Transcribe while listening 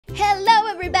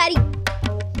everybody.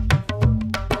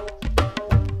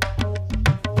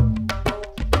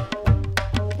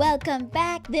 Welcome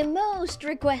back. The most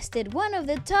requested, one of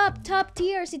the top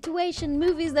tier situation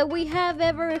movies that we have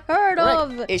ever heard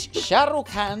of. It's Shah Rukh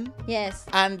Khan. Yes.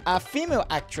 And a female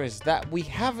actress that we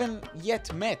haven't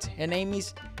yet met. Her name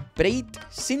is Preity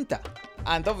Zinta.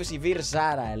 And obviously Veer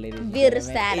Zaara, ladies and Veer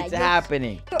gentlemen. Zaara, It's yes.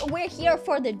 happening. We're here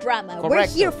for the drama. Correcto. We're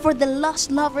here for the lost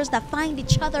lovers that find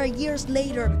each other years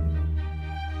later.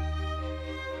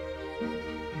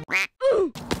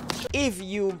 If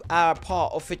you are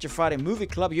part of Feature Friday Movie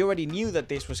Club, you already knew that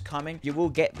this was coming. You will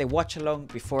get the watch along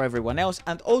before everyone else,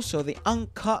 and also the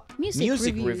uncut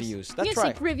music reviews. That's music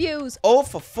right. reviews. All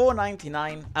for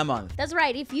 $4.99 a month. That's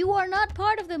right. If you are not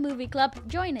part of the movie club,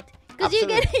 join it. Because you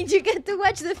Absolutely. get to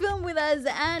watch the film with us,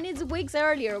 and it's weeks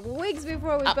earlier, weeks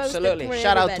before we post it. Absolutely. For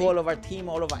Shout out everybody. to all of our team,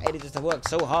 all of our editors that work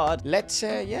so hard. Let's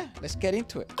get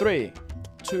into it. 3,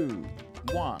 2,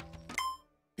 1.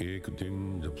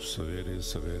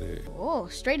 Oh,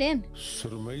 straight in.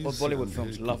 All Bollywood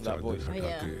films love that voice. Oh,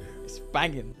 yeah. It's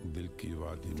banging. Very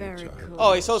cool.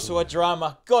 Oh, it's also a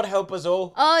drama. God help us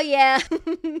all. Oh, yeah.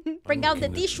 Bring out the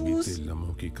tissues.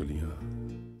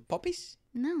 Poppies?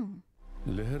 No.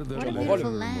 What a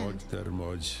beautiful land.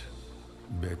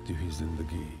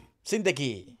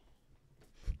 Zindagi.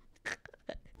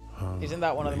 Isn't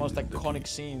that one of the most iconic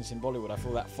scenes in Bollywood? I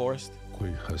feel that forest.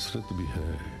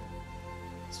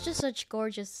 It's just such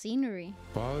gorgeous scenery.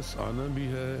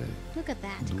 Look at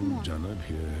that. Come on.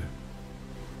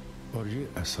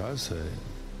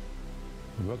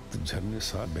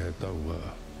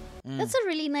 That's a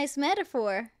really nice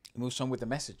metaphor. It moves on with the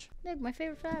message. Look, my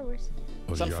favorite flowers.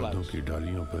 Sunflowers.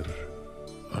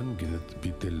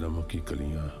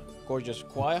 Gorgeous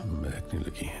choir.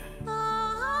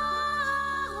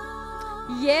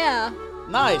 Yeah.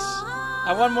 Nice.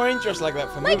 I want more interest like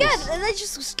that for My movies. God, that's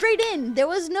just straight in. There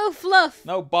was no fluff.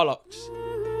 No bollocks.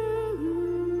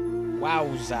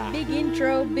 Wowza. Big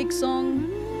intro, big song.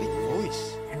 Big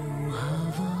voice.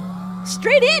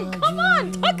 Straight in. Come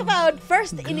on. Talk about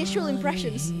first initial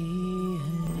impressions.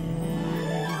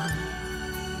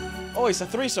 Oh, it's a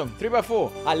threesome.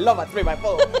 3x4. I love a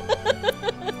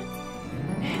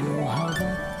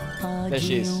 3x4. There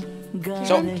she is.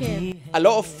 So, a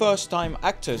lot of first-time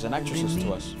actors and actresses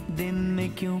to us.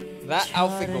 That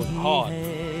outfit goes hard.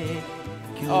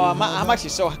 Oh, I'm actually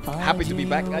so happy to be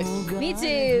back, guys. Me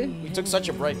too. We took such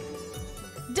a break.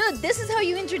 Dude, this is how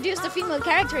you introduce the female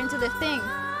character into the thing.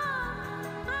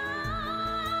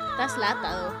 That's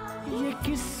Lata,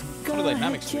 What are the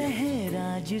dynamics?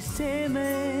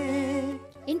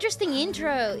 Interesting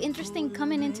intro. Interesting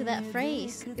coming into that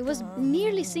phrase. It was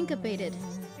nearly syncopated.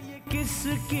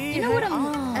 You know what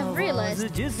I've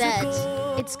realized? That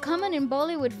it's common in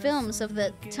Bollywood films of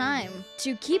the time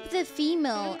to keep the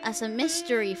female as a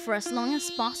mystery for as long as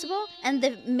possible, and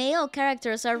the male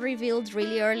characters are revealed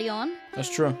really early on. That's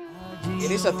true.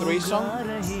 It is a threesome,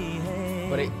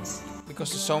 but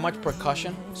because there's so much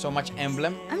percussion, so much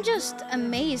emblem. I'm just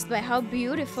amazed by how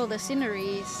beautiful the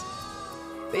scenery is.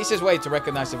 The easiest way to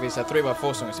recognize if it's a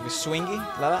 3x4 song is if it's swingy,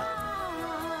 like that.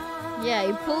 Yeah,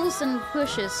 he pulls and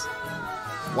pushes.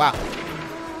 Wow.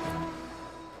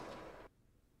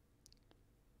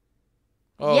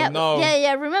 Oh yeah, no.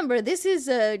 Yeah, remember, this is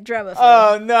a drama film.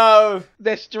 Oh no,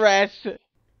 the stress.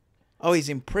 Oh, he's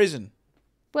in prison.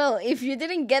 Well, if you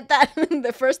didn't get that in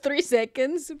the first 3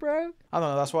 seconds, bro. I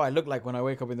don't know, that's what I look like when I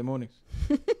wake up in the morning.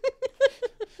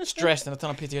 Stressed and a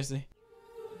ton of PTSD.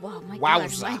 Wow, my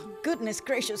Wowza. God, my goodness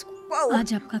gracious. Whoa.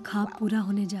 आज आपका ख्वाब पूरा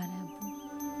होने जा रहा है अब्बू।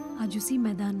 आज उसी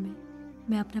मैदान में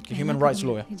मैं अपना The human rights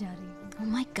lawyer. जा रही हूँ। Oh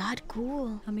my God,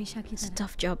 cool. हमेशा की It's a तरह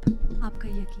tough job. आपका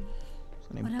यकीन It's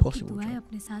an और आपकी impossible दुआएं job.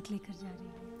 अपने साथ लेकर जा रही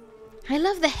हूँ। I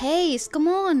love the haze. Come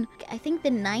on. I think the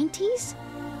 90s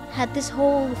had this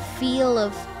whole feel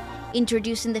of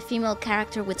introducing the female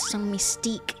character with some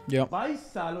mystique. Yeah. 22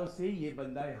 सालों से ये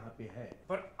बंदा यहाँ पे है,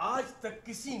 पर आज तक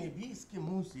किसी ने भी इसके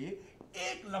मुंह से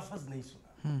एक लफ्ज नहीं सुना।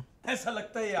 ऐसा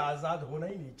लगता है ये आजाद होना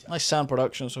ही नहीं चाहता। Nice sound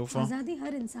production so far. आज़ादी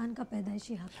हर इंसान का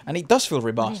पैदाइशी हक है। And it does feel ये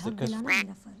remastered हक because दिलाना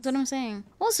मेरा फर्ज That's what I'm saying.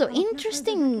 Also,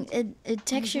 interesting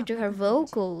texture to her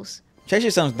vocals. she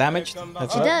actually sounds damaged.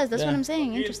 That's She right. does. That's Yeah. what I'm saying.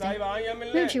 Interesting. Sahib आई हैं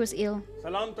मिलने। Maybe she was ill.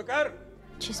 सलाम तो कर।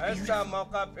 She's ऐसा beautiful.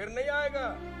 मौका फिर नहीं आएगा।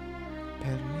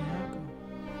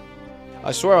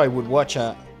 I swear I would watch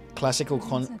a classical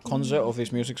concert of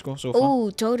this music score so far. Oh,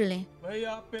 totally.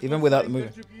 Even without the movie.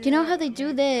 Do you know how they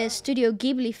do the Studio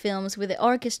Ghibli films with the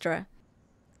orchestra?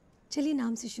 चलिए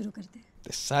नाम से शुरू करते हैं।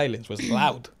 The silence was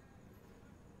loud.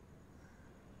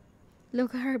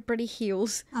 Look at her pretty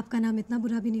heels. आपका नाम इतना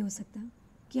बुरा भी नहीं हो सकता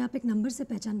कि आप एक नंबर से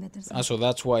पहचान बेहतर And so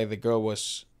that's why the girl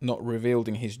was not revealed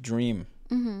in his dream.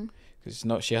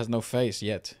 Because she has no face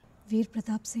yet. Veer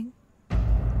Pratap Singh.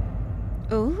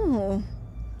 Oh.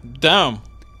 Damn.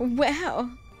 Wow.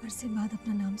 अरसे बाद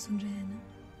अपना नाम सुन रहे हैं ना.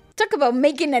 Talk about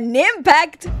making an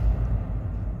impact.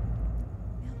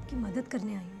 मैं आपकी मदद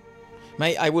करने आई हूँ.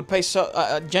 Mate, I would pay so...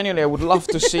 genuinely, I would love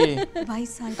to see 22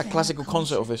 साल a classical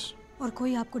concert of this. और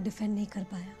कोई आपको डिफेंड नहीं कर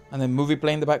पाया. And then movie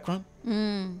play in the background?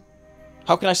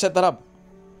 How can I set that up?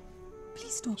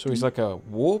 Please stop. So he's like a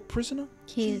war prisoner?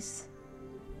 He is.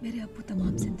 मेरे अब्बू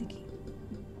तमाम जिंदगी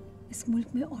इस मुल्क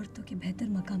में औरतों के बेहतर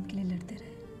मकाम के लिए लड़ते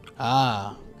रहे.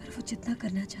 और वो जितना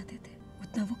करना चाहते थे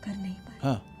उतना वो कर नहीं पाए.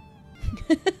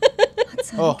 8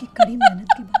 सालों की कड़ी मेहनत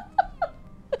के बाद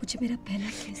मुझे मेरा पहला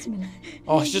केस मिला है.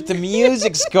 Oh, it's just the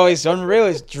music, guys. Unreal.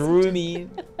 It's dreamy.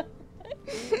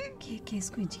 कि ये केस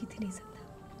कोई जीत ही नहीं सकता,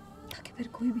 ताकि फिर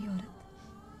कोई भी औरत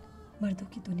मर्दों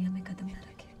की दुनिया में कदम न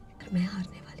रखे. मैं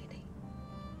हारने वाली नहीं.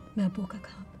 मैं अब्बू का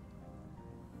काम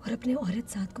और अपने औरत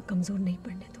साथ को कमजोर नहीं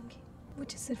पड़ने दूंगी.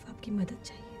 मुझे सिर्फ आपकी मदद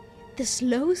चाहिए. The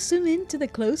slow zoom into the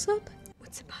close-up.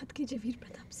 मुझसे बात कीजिए वीर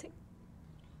Pratap Singh.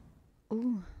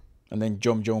 Ooh. And then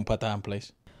Jom Jom Patan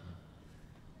plays.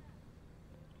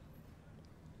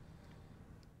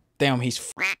 Damn,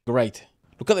 he's great.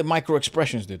 Look at the micro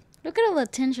expressions, dude. Look at all the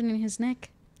tension in his neck.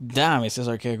 Damn, it says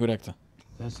okay, good actor.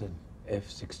 That's an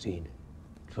F-16.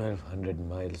 1200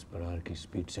 miles per hour की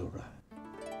speed से उड़ रहा है.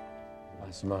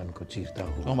 आसमान को चीरता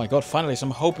हुआ. Oh my god, finally some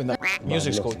hope in that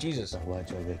music score. Jesus. हुआ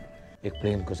जब एक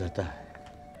प्लेन गुजरता है.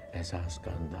 एहसास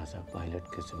का अंदाजा पायलट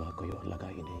के सिवा कोई और लगा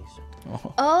ही नहीं सकता.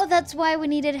 Oh, that's why we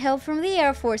needed help from the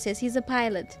Air Forces. He's a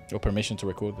pilot. Your permission to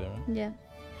record there, right? Yeah.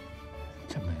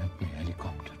 जब मैं अपने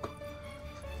हेलीकॉप्टर को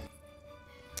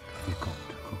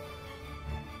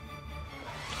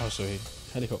Oh, so he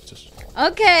helicopters.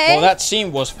 Okay. Well, that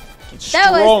scene was that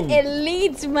strong. was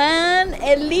elite, man.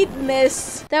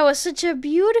 Eliteness. That was such a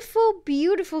beautiful,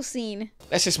 beautiful scene.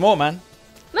 Less is more, man.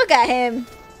 Look at him.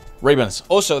 Ravens.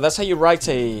 Also, that's how you write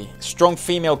a strong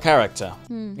female character.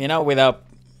 You know, without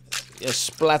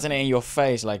splatting it in your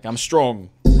face like, I'm strong.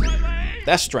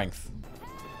 That's strength.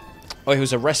 Oh, he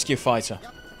was a rescue fighter.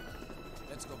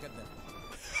 Let's go get them.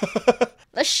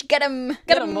 Let's get him.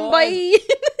 Get him, boy.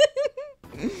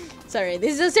 Sorry,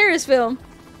 this is a serious film.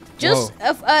 Just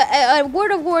a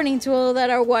word of warning to all that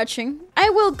are watching.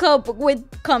 I will cope with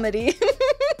comedy.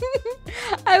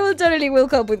 I will totally will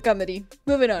cope with comedy.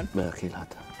 Moving on. मैं अकेला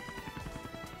था,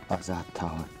 आजाद था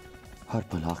और हर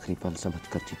पल आखिरी पल समझ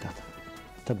कर जीता था.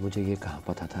 तब मुझे ये कहाँ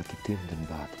पता था कि 3 दिन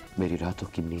बाद मेरी रातों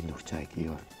की नींद उड़ जाएगी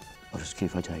और उसकी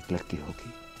वजह एक लड़की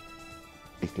होगी.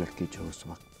 एक लड़की जो उस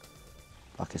वक्त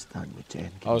पाकिस्तान में चैन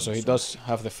की. Oh, so he does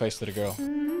have the face of the girl.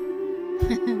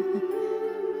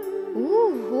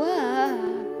 Ooh, wow.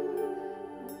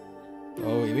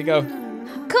 Oh, here we go.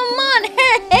 Come on,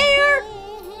 hair.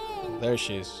 There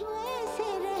she is.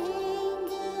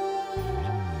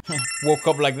 Woke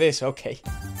up like this, okay.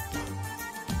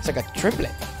 It's like a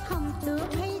triplet.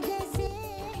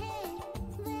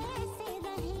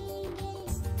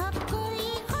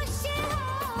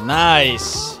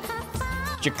 Nice.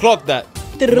 Did you clock that?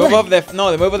 Move up their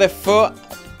move up their foot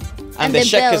and the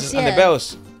shakers and the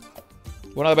bells.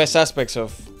 One of the best aspects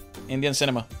of Indian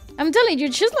cinema. I'm telling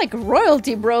you, she's like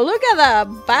royalty, bro. Look at that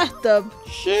bathtub.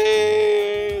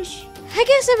 Sheesh. I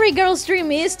guess every girl's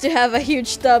dream is to have a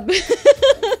huge tub.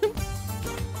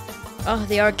 Oh,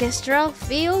 the orchestral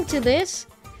feel to this.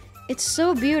 It's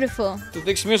so beautiful.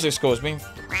 This music score has been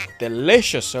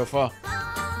delicious so far.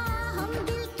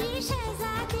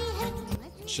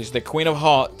 She's the Queen of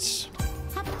Hearts.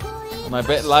 And I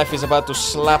bet life is about to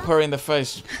slap her in the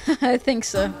face. I think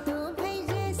so.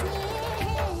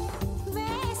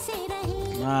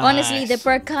 Nice. Honestly, the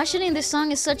percussion in the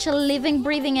song is such a living,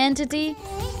 breathing entity.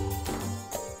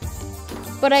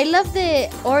 But I love the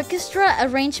orchestra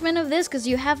arrangement of this because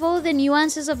you have all the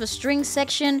nuances of a string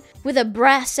section with a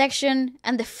brass section,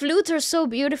 and the flutes are so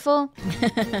beautiful.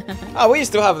 Oh, we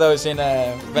used to have those in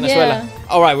Venezuela. Yeah.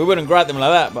 Alright, we wouldn't grab them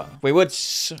like that, but we would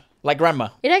like grandma.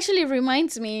 It actually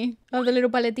reminds me of the little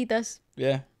paletitas.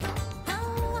 Yeah.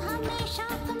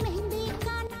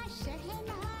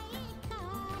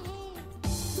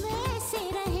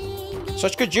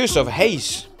 Such good use of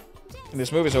haze in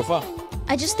this movie so far.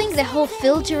 I just think the whole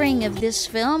filtering of this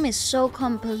film is so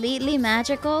completely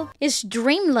magical. It's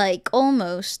dreamlike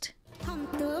almost.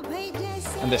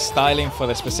 And the styling for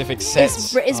the specific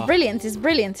sets. It's brilliant. It's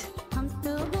brilliant.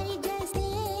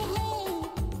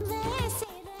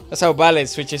 That's how ballet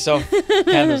switches off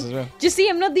candles as well. You see,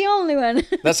 I'm not the only one.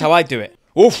 That's how I do it.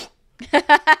 Oof!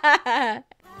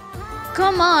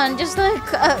 Come on, just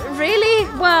like, really?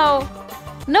 Wow.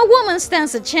 No woman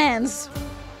stands a chance.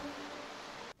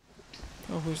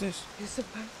 Oh, who's this? Yusuf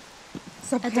भाई,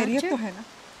 सब खैरियत तो है ना?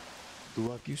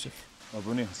 दुआ यूसुफ. अब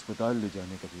उन्हें अस्पताल ले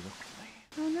जाने का भी वक्त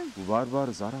नहीं. वो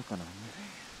बार-बार ज़ारा का नाम ले रहे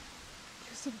हैं.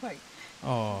 यूसुफ भाई,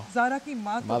 Oh. ज़ारा की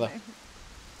माँ तो मैं हूँ,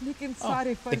 लेकिन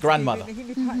सारे फर्ज नहीं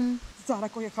निभाए. ज़ारा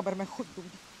को ये खबर मैं खुद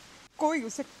दूंगी. कोई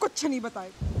उसे कुछ नहीं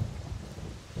बताएगा.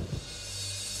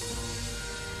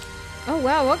 Oh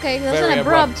wow, okay, that's Very an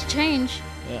abrupt abrupt. change.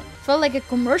 Yeah. Felt like a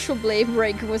commercial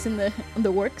break was in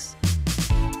the works.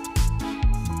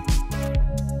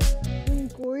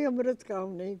 कोई अमृत काम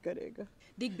नहीं करेगा.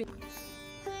 देख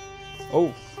Oh.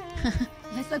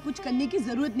 ऐसा कुछ करने की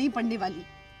जरूरत नहीं पड़ने वाली.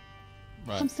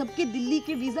 हम सबके दिल्ली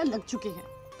के वीजा लग चुके हैं.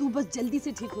 तू बस जल्दी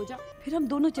से ठीक हो जा, फिर हम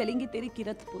दोनों चलेंगे तेरे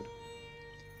किरतपुर.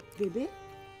 बेबे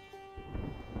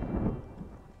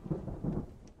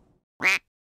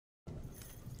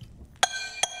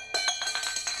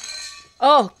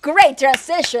Oh, great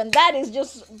transition. That is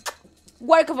just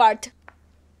work of art.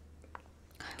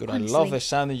 Dude, Honestly. I love the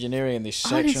sound engineering in these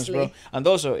sections, bro. Honestly. And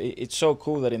also, it's so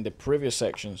cool that in the previous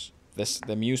sections,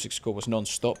 the music score was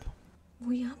non-stop,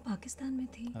 वो यहाँ पाकिस्तान में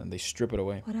थी and they strip it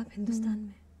away. और आप हिंदुस्तान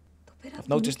में. तो फिर आप I've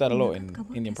noticed that a lot in मुलाकात कब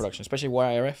हुई Indian कैसे? production, especially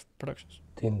YRF productions.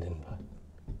 3 दिन बाद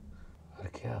और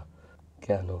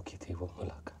क्या अनोखी थी वो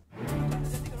मुलाकात.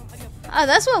 Oh,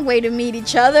 that's one way to meet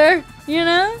each other, you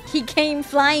know? He came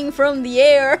flying from the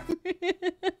air.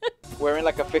 Wearing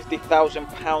like a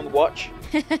 50,000-pound watch.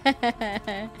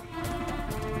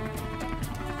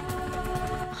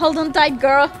 Hold on tight,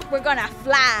 girl. We're gonna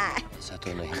fly. ऐसा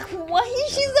तो नहीं Why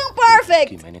is she so perfect?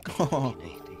 कि मैंने कभी की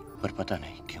नहीं थी, पर पता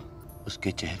नहीं क्यों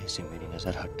उसके चेहरे से मेरी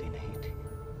नजर हटती नहीं थी.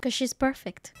 Because she's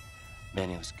perfect.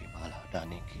 मैंने उसके बाल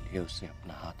हटाने के लिए उससे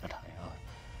अपना हाथ उठाया और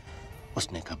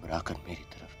उसने घबराकर मेरी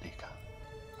तरफ देखा.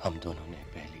 हम दोनों ने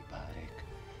पहली बार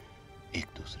एक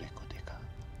दूसरे को देखा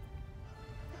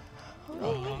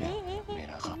और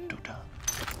मेरा ख्वाब टूटा.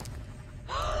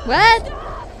 What?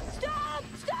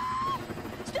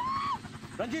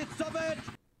 Ranjit, stop it!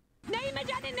 नहीं, मैं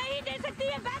जाने नहीं दे सकती.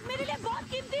 ये बैग मेरे लिए बहुत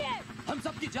कीमती है. हम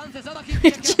सबकी जान से ज्यादा कीमती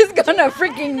है. She's gonna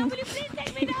freaking... Please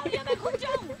take me down या मैं खुद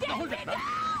जाऊँ. Take me down.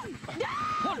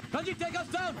 Ranjit, take us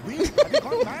down! Have you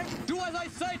gone mad? Do as I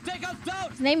say, take us down!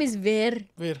 His name is Veer.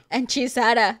 Veer. And she's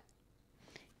Zaara.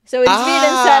 So it's Veer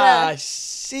and Zaara. I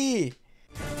see.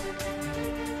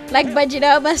 Like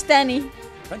Bajirao Bastani.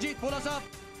 Ranjit, pull us up!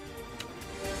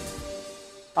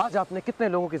 आज आपने कितने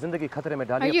लोगों की जिंदगी खतरे में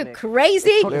डाली Are you अपने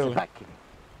crazy? एक छोटे से बैग के लिए.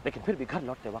 लेकिन फिर भी घर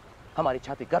लौटते वक्त हमारी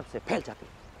छाती गर्व से फैल जाती.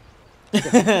 किसी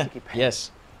की बहन, Yes.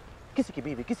 किसी की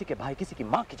बीवी, किसी के भाई, किसी की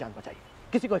माँ की जान बचाई,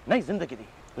 किसी को एक नई जिंदगी दी.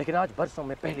 लेकिन आज बरसों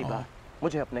में पहली बार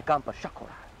मुझे अपने काम पर शक हो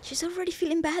रहा है. She's already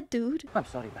feeling bad, dude. I'm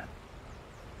sorry, man,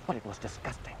 but it was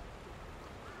disgusting.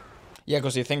 Yeah,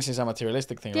 because he thinks it's a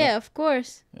materialistic thing, Yeah, right? of course.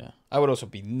 Yeah. I would also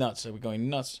be nuts. I'd be going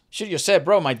nuts. Should you say,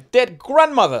 bro, my dead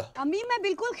grandmother? अम्मी, मैं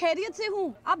बिल्कुल खैरियत से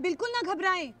हूँ. आप बिल्कुल ना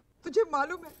घबराएं. तुझे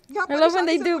मालूम है यहाँ I love when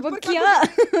they do, but क्या?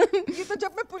 ये तो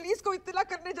जब मैं पुलिस को इत्तला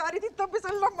करने जा रही थी तब इस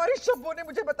अल्लाह हमारे शब्बों ने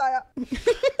मुझे बताया.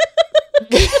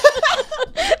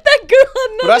 That girl,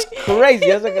 But that's crazy.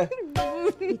 That's like a...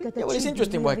 Yeah, well, it's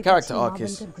interesting what her character arc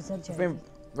is. We've been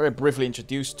very briefly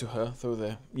introduced to her through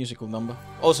the musical number.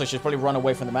 Also, she's probably run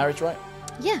away from the marriage, right?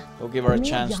 Yeah, We'll give her a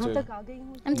chance यहाँ to... तक आ गई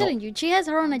हूँ. I'm telling you, she has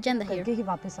her own agenda here. करके ही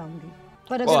वापस आऊंगी.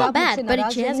 पर Well, अगर आप Bad, मुझसे but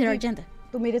नाराज she has her रहेंगी, agenda.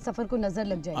 तो मेरे सफर को नजर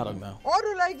लग I जाएगी. don't know. और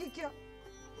रुलाएगी क्या?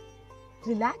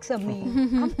 Relax, अम्मी.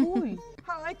 I'm cool.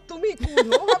 हाँ, एक तुम ही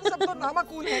कूल हो. हम सब तो नामा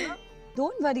कूल है ना.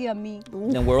 Don't worry, अम्मी.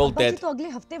 Then we're all बच्चे dead. तो अगले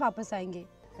हफ्ते वापस आएंगे.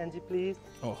 Angie, please.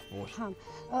 Oh, boy. हाँ.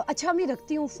 अच्छा अम्मी,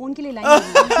 रखती हूँ. फोन के लिए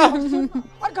लाइन.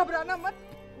 और घबराना मत.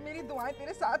 मेरी दुआएं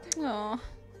तेरे साथ हैं. Aw.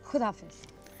 खुदा हाफिज.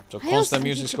 So I constant also-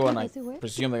 music score, and I कैसे हुए?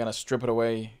 presume they're gonna strip it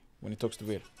away when he talks to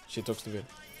Veer. She talks to Veer.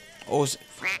 Oh,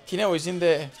 you know, it's in the...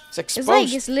 It's It's exposed.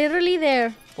 like it's literally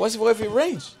there. What if it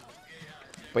rains?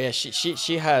 But yeah,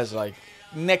 she has like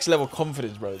next level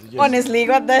confidence, bro. Just- Honestly,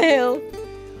 what the hell?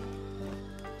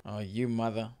 Oh, you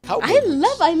mother. How I good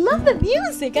was- love the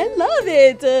music. I love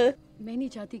it. मैं नहीं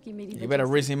चाहती कि मेरी You better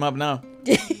raise him up now.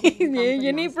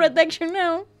 You need protection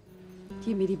now.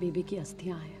 ये मेरी baby की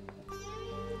अस्थियां हैं.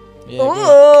 Yeah, good.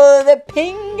 Oh, the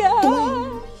pinga.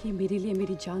 ये मेरे लिए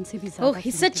मेरी जान से भी Oh, ज्यादा he's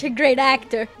कीमती such a है. great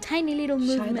actor. Tiny little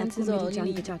शायद movements आपको is all मेरी you जान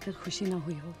need. बचाकर खुशी ना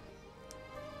हुई हो.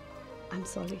 I'm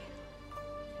sorry.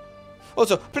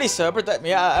 Also, please, sir, protect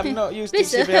me. I'm not used to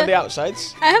Please, sleeping sir. on the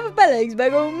outsides. I have a palex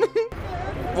back home.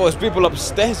 Oh, there's people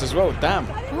upstairs as well. Damn.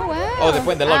 Oh wow. Oh, they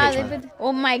put in the luggage, they man.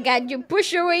 oh my God! You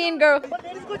push your way in, girl.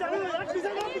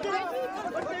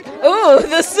 Oh,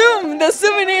 the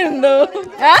zooming in though.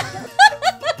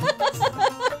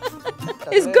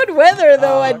 It's good weather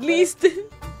though, at least.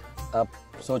 आप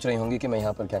सोच रही होंगी कि मैं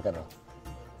यहाँ पर क्या कर रहा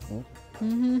हूँ.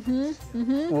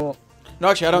 वो No,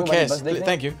 actually, I don't care.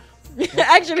 Thank you.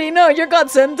 Actually, no, you're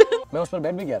godsend. मैं उस पर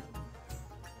बैठ भी गया था।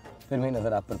 फिर मेरी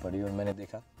नजर आप पर पड़ी और मैंने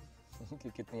देखा कि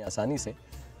कितनी आसानी से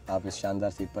आप इस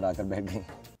शानदार सीट पर आकर बैठ गई।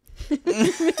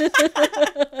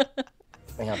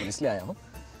 मैं यहाँ पर इसलिए आया हूँ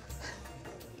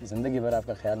कि जिंदगी भर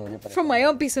आपका ख्याल मुझे पर। For my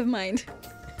own peace of mind.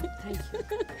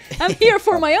 I'm here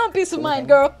for my own peace of mind,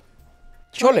 girl.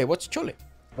 Chole, what's Chole?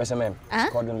 वैसे मैं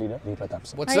squadron leader Veer Pratap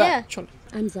Singh. What's that? Chole.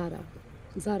 I'm Zara.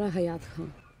 Zara Hayat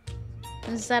Khan.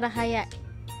 Zara Hayat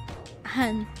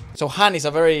Han. So Han is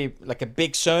a very, like a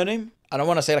big surname. I don't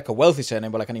want to say like a wealthy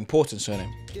surname, but like an important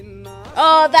surname.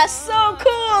 Oh, that's so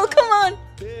cool. Come on.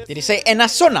 Did he say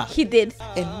Enasona? He did.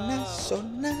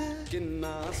 Enasona.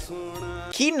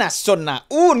 Kinasona.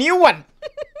 Ooh, new one.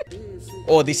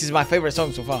 Oh, this is my favorite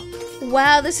song so far.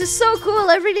 Wow, this is so cool.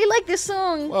 I really like this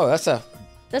song. Whoa, that's a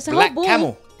black whole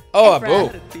camel. Oh, Efra. a bull.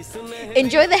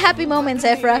 Enjoy the happy moments,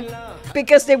 Efra,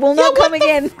 because they will not come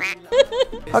again.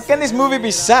 How can this movie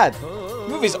be sad? The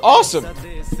movie's awesome.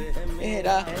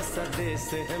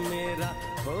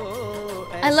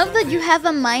 I love that you have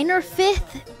a minor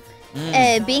fifth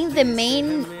being the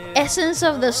main essence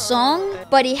of the song,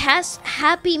 but it has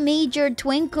happy major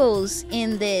twinkles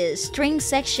in the string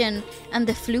section and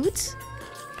the flutes.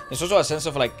 There's also a sense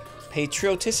of like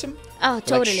patriotism. Oh,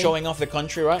 totally. Like showing off the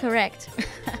country, right? Correct.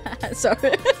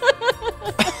 Sorry.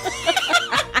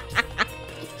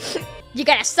 You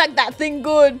gotta suck that thing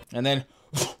good. And then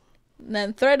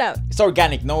Throw it out. it's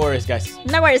organic, no worries, guys.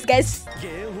 No worries, guys.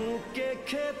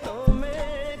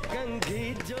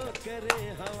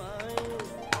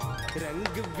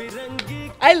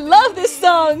 I love this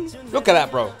song. Look at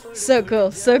that, bro. So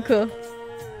cool, so cool.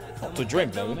 Not to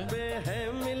drink, though, isn't it?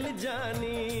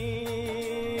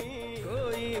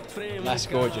 That's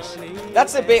gorgeous.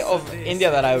 That's a bit of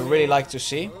India that I really like to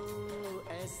see.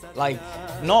 Like,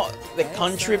 not the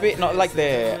country bit, not like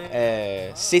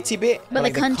the city bit, but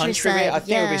like the country countryside, bit. I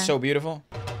think it would be yeah. so beautiful.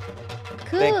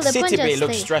 Cool, The the city Punjab bit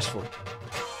looks state. stressful.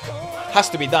 Has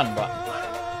to be done, but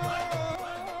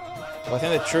I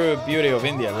think the true beauty of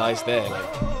India lies there.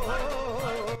 Like,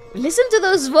 Listen to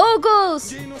those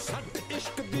vocals.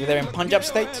 they're in Punjab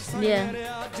state. Yeah.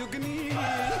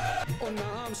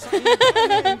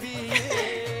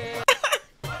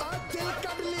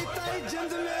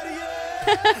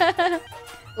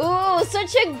 Oh,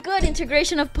 such a good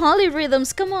integration of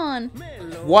polyrhythms. Come on.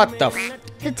 What the f?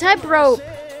 The tightrope.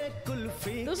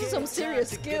 Those are some serious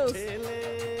skills.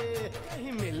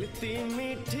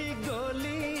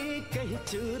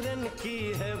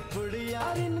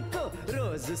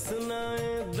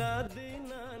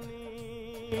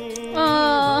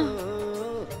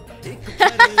 Oh.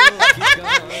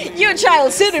 You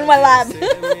child, sit in my lap.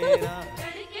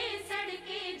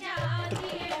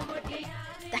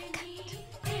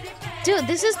 Dude,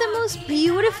 this is the most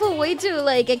beautiful way to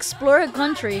like explore a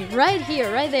country. Right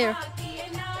here, right there.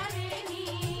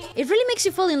 It really makes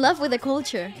you fall in love with the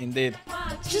culture. Indeed.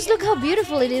 Just look how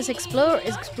beautiful it is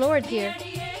explored here.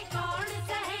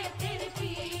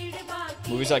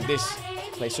 Movies like this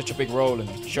play such a big role in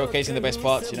showcasing the best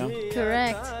parts, you know?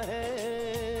 Correct.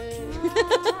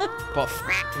 But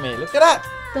f me, look at that!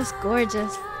 That's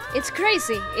gorgeous. It's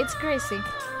crazy. It's crazy.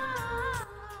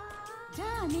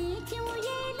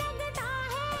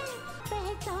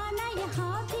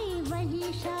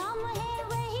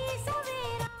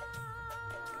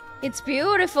 It's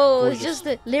beautiful. Gorgeous. It's just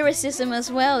the lyricism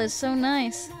as well. It's so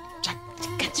nice.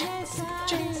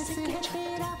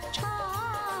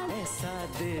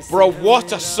 Bro,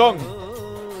 what a song!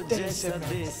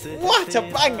 What a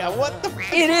banger! What the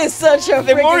f? It is such a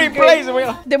The more he freaking plays,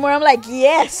 great- the more I'm like,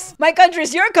 yes, my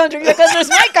country's your country, your country's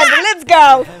my country. Let's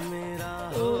go.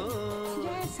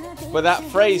 But that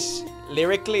phrase,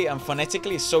 lyrically and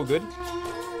phonetically, is so good.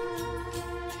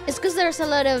 It's because there's a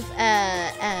lot of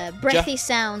breathy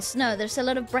sounds. No, there's a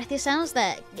lot of breathy sounds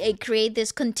that create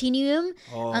this continuum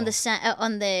on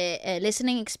the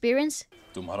listening experience.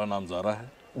 तुम्हारा नाम ज़ारा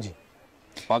है? जी।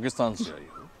 पाकिस्तान से आई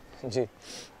हो? जी।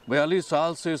 42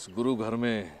 साल से इस गुरु घर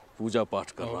में पूजा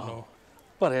पाठ कर रहा हूँ,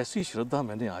 पर ऐसी श्रद्धा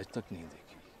मैंने आज तक नहीं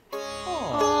देखी।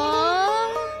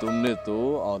 तुमने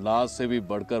तो औलाद से भी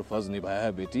बढ़कर फर्ज निभाया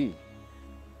है बेटी।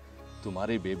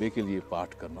 तुम्हारे बेबे के लिए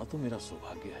पाठ करना तो मेरा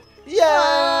सौभाग्य है।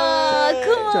 Yeah,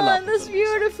 come on, that's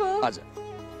beautiful. आजा।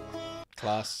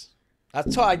 Class.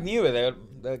 That's what I knew it.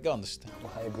 They'll get on the stand.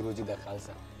 Hi, Guruji da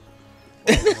Khalsa.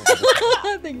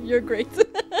 I think you're great.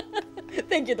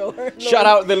 Thank you, Lord. Shout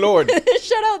out the Lord.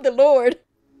 Shout out the Lord.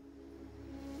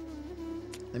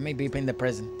 Let me be in the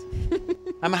present.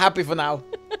 I'm happy for now.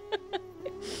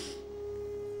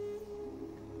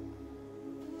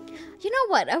 You know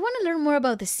what? I want to learn more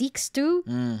about the Sikhs too.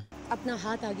 अपना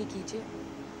हाथ आगे कीजिए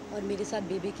और मेरे साथ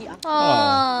बेबे की आँख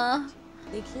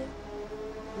देखिए।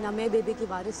 ना मैं बेबे की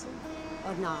वारिस हूँ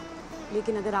और ना आप,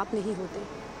 लेकिन अगर आप नहीं होते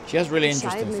She has really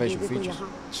interesting facial features.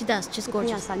 She does. She's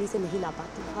gorgeous. आसानी से नहीं ला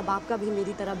पाती। अब आपका भी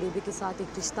मेरी तरह बेबे के साथ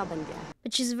एक रिश्ता बन गया है।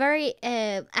 But she's very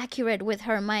accurate with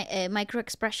her micro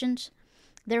expressions.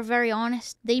 They're very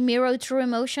honest. They mirror true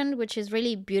emotion, which is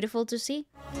really beautiful to see.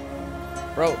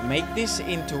 Bro, make this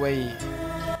into a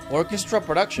orchestra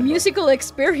production. Musical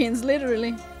experience,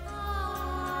 literally.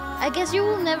 I guess you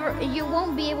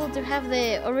won't be able to have the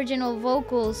original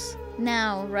vocals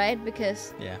now, right? Because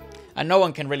Yeah. And no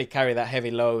one can really carry that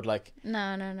heavy load, like... No.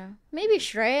 Maybe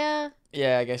Shreya.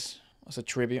 Yeah, I guess. As a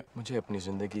tribute. मुझे अपनी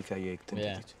जिंदगी का ये एक दिन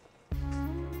Yeah. दीजिए।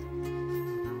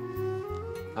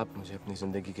 आप मुझे अपनी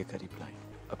जिंदगी के करीब लाएं,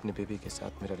 अपने बेबी के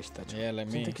साथ मेरा रिश्ता जोड़ें। Yeah, let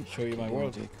me show you my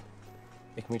world.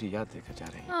 एक मीठी याद देकर जा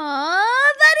रहे हैं। Aww,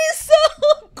 that is so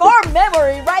core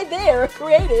memory right there,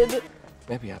 created.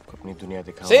 मैं भी आपको अपनी दुनिया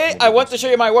दिखाऊं। See, I want to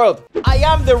show you my world. I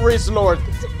am the Riz Lord.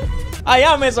 I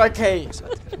am SRK.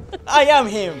 I am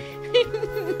him.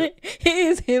 He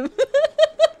is him.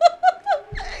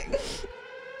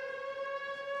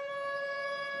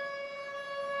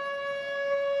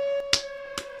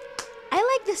 I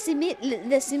like the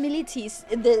similarities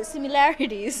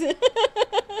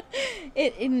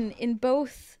in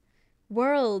both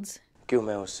worlds. क्यों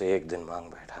मैं उससे एक दिन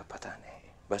मांग बैठा पता नहीं,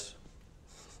 बस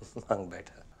मांग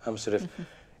बैठा। हम सिर्फ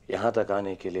यहाँ तक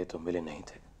आने के लिए तो मिले नहीं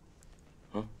थे।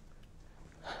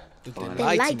 The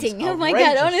lighting, oh my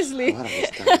god, honestly.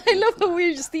 I love how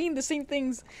we're just seeing the same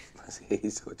things. बस यही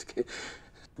सोच के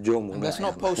जो मुंह में That's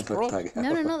not post-pro.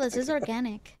 No, this is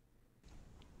organic.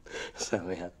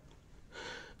 Samia,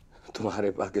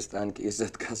 तुम्हारे पाकिस्तान की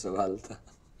इज्जत का सवाल था।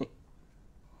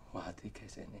 वहाँ थी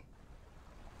कैसे नहीं?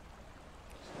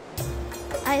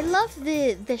 I love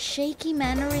the shaky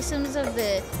mannerisms of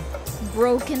the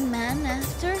broken man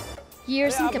after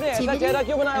years in captivity. I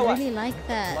really like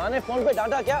that. माँ ने फोन पे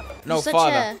डांटा क्या? No, Such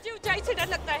father.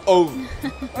 Oh.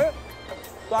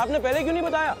 तो आपने पहले क्यों नहीं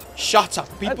बताया? Shut up.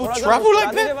 People travel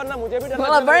like that? वरना मुझे भी डर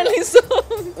Well, apparently so.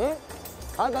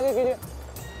 हाथ आगे कीजिए।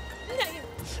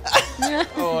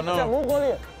 Oh no. मुंह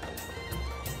खोलिए।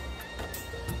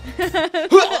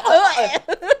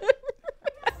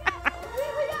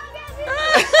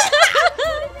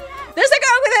 There's a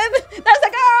girl with him! There's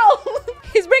a girl!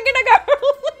 He's bringing a girl!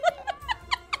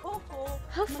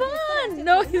 How fun!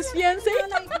 No, his fiancé.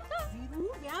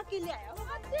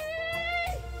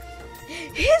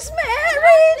 He's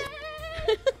married!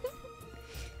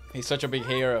 He's such a big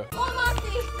hero.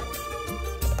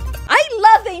 I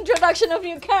love the introduction of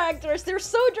new characters. They're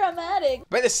so dramatic.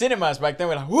 But the cinemas back then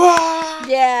were like, whoa!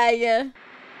 Yeah.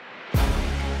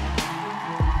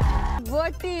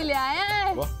 गोटी ले आया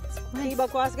है। What? नहीं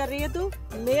बकवास कर रही है तू?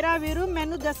 मेरा वीरू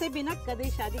मैनू दसे बिना कदे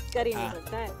शादी कर ही नहीं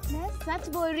सकता है। मैं सच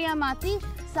बोल रही हूँ माती,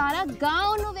 सारा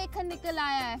गांव नु वेखन निकल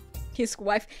आया है। His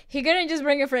wife. He couldn't just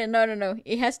bring a friend. No.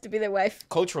 It has to be the wife.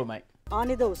 Cultural, mate.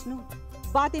 आने दो उसनु,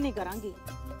 बात ही नहीं करांगी।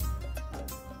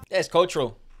 Yeah, it's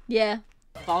cultural. Yeah.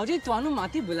 पाऊजी तुआनु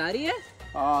माती बुला रही है?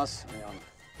 हाँ सयान।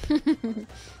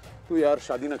 तू यार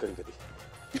शादी ना करी कभी।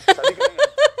 शादी करेंगे।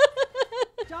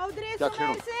 चौधरी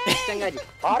सुबह से। चंगा जी।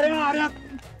 आ रहे हैं।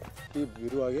 ये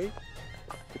वीरू आ गई।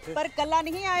 पर कल्ला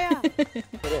नहीं आया।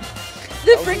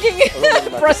 The freaking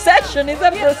procession is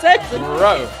a procession.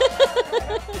 Bro.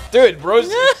 Dude, bro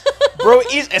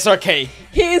is SRK.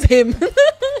 He is him.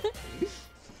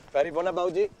 पैरी बोना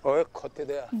बाबूजी। ओए खोते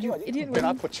दे।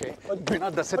 बिना पूछे, बिना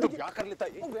दसे तो क्या कर लेता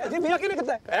है? अजी भैया क्यों नहीं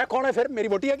करता है? ऐ कौन है फिर? मेरी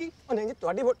बोटी है की? नहीं जी,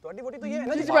 तुम्हारी बोटी तो ये है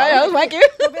ना जी। Right, I was like you.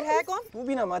 तो फिर है कौन? तू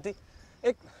भी ना माती।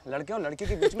 एक लड़के और लड़की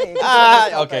के बीच में एक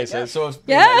Okay, so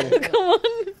Yeah, come on.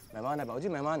 मेहमान है बाबूजी,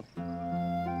 मेहमान।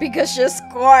 Because she's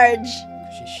gorge.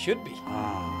 she should be.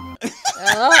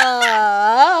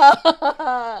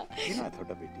 कितना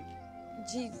छोटा बेटी?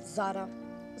 जी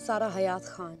ज़ारा हयात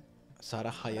खान।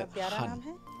 Sara Hayat प्यारा Khan. नाम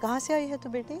है। कहाँ से आई है तू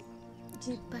बेटी?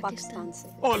 जी पाकिस्तान से।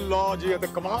 अल्लाह जी, ये तो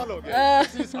कमाल हो गया।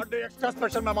 इसी साडे एक्स्ट्रा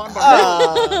स्पेशल मेहमान बन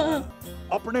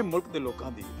गए। अपने मुल्क दे लोकां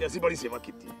दी ऐसी बड़ी सेवा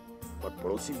कीती है। पर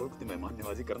पड़ोसी मुल्क दी मेहमान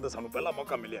नवाजी करन दा सानू पहला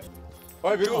मौका मिलिया।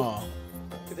 ओए वीरू,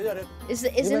 किथे जा रहे? Is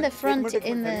in the front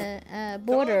in the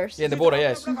borders. Yeah, the border,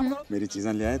 yes. मेरी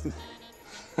चीज़ें ले आए तू?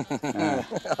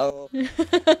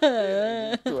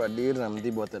 तू अडीर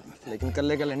रमदी बोतल, लेकिन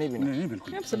कल्ले नहीं पीना। नहीं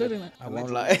बिल्कुल। Absolutely not. I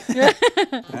won't lie.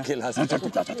 गिलास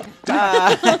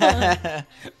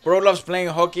Bro loves playing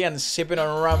hockey and sipping on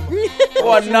rum.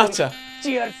 What a nutter.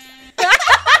 Cheers.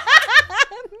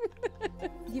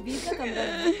 ये वीर का कमरा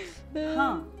है।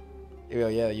 हाँ,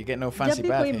 Yeah, you get no fancy जब भी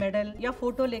bath कोई here. मेडल या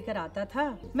फोटो लेकर आता था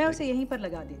मैं उसे यहीं पर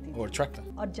लगा देती Or a tractor.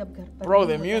 और जब घर पर Bro, नहीं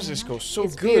the होता music है score's ना, so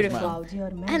It's good, beautiful. man. बाबूजी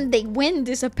और मैं And they win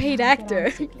this a paid actor.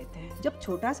 सीख लेते हैं। जब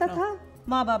छोटा सा था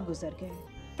माँ बाप गुजर गए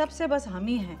तब से बस हम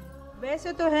ही हैं।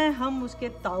 वैसे तो हैं हम उसके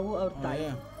ताऊ और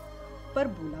ताई पर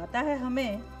बुलाता है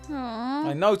हमें।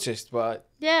 I noticed, but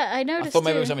Yeah, I I noticed thought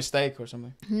maybe it was too. a mistake or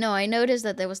something. No, I noticed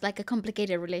that there was like a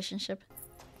complicated relationship.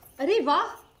 अरे वाह,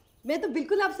 मैं तो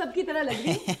बिल्कुल आप सबकी तरह लग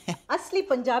रही हूँ। असली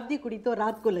पंजाब दी कुड़ी तो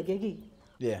रात को लगेगी।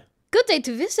 Yeah. Good day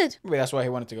to visit. Maybe that's why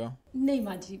he wanted to go. नहीं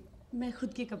माँ जी, मैं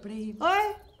खुद के कपड़े ही। ओए,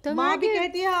 Don't माँ भी argue.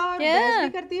 कहती है और Yeah. बहस भी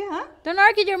करती है, हाँ? Don't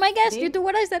argue, you're my guest. You do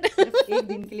what I said. सिर्फ एक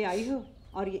दिन के लिए आई हो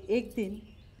और ये एक दिन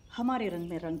हमारे रंग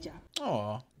में रंग जा।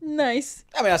 Oh. Nice.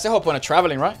 I mean, that's the whole point of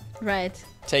traveling, right? Right.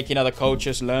 Taking other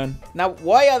cultures, learn. Now,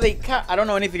 why are they... I don't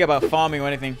know anything about farming or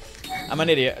anything. I'm an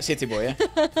idiot, a city boy, yeah?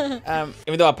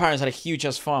 Even though our parents had a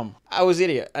huge-ass farm. I was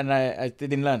idiot and I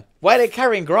didn't learn. Why are they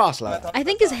carrying grass like that? I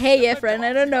think it's hay, Efren.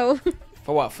 I don't know.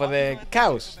 For what? For the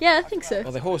cows? Yeah, I think so.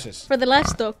 Or the horses? For the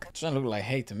livestock. It doesn't look like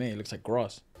hay to me. It looks like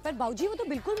grass. पर बाबूजी वो तो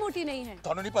बिल्कुल मोटी नहीं है।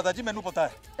 ਤੁਹਾਨੂੰ नहीं पता जी, मैनू पता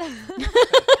है।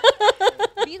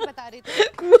 वीर बता रहे थे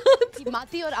कि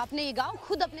माती और आपने ये गांव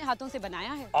खुद अपने हाथों से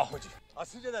बनाया है। आहो जी,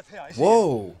 असली जगह थे आए।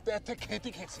 Whoa. ते इत्थे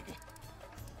खेती खेत सीगे।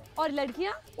 और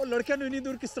लड़कियां? ਉਹ ਲੜਕਿਆਂ ਨੂੰ ਇੰਨੀ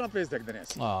ਦੂਰ ਕਿਸ ਤਰ੍ਹਾਂ ਭੇਜ ਸਕਦੇ ਨੇ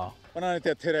ਅਸੀਂ? Ah. ਉਹਨਾਂ ਨੇ ਤੇ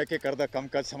ਇੱਥੇ ਰਹਿ ਕੇ ਘਰ ਦਾ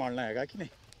ਕੰਮਕਾਜ ਸੰਭਾਲਣਾ ਹੈਗਾ ਕਿ ਨਹੀਂ?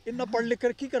 ਇੰਨਾ ਪੜ੍ਹ ਲਿਖ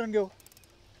ਕਰ ਕੀ ਕਰਨਗੇ ਉਹ?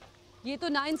 ये तो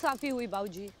नाइंसाफी हुई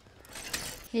बाबूजी।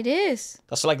 It is.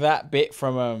 That's like that bit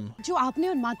from... जो आपने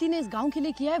और माती ने इस गांव के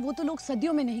लिए किया है वो तो लोग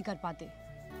सदियों में नहीं कर पाते।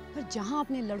 पर जहां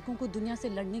आपने लड़कों को दुनिया से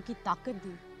लड़ने की ताकत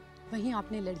दी, वहीं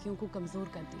आपने लड़कियों को कमजोर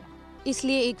कर दिया।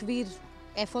 इसलिए एक वीर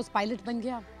एयरफोर्स पायलट बन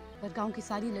गया, पर गांव की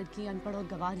सारी लड़कियां अनपढ़ और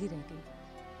गंवार ही रह गई।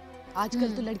 आजकल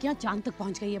तो लड़कियां चांद तक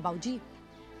पहुंच गई है बाबूजी।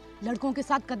 लड़कों के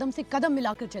साथ कदम से कदम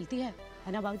मिलाकर चलती है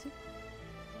ना बाबूजी?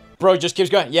 Bro just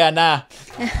keeps going, yeah, nah.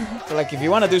 So like, if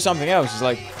you want to do something else, it's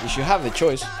like, you should have the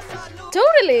choice.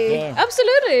 Totally. Yeah.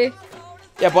 Absolutely.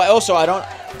 Yeah, but also, I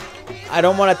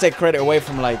don't want to take credit away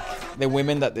from like, the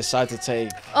women that decide to take...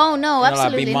 Oh, no, like,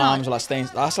 absolutely be not. moms, like staying...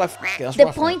 That's like, that's The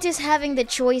rough, point is having the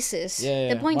choices.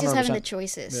 Yeah, The point is having 100%. the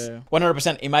choices. Yeah.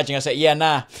 100%. Imagine I say, yeah,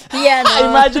 nah. Yeah, no.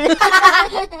 Imagine.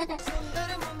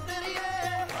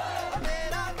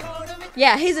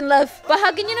 Yeah, he's in love. But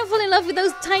how can you not fall in love with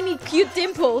those tiny, cute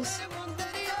dimples?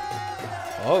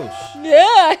 Oh,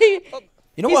 Yeah.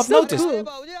 You know what I've so noticed? cool.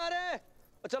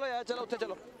 चलो यार, चलो उठे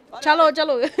चलो। Chalo,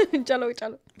 chalo. Chalo,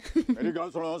 chalo. मेरी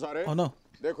ਗੱਲ ਸੁਣੋ ਸਾਰੇ। Oh, no.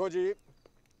 ਦੇਖੋ ਜੀ,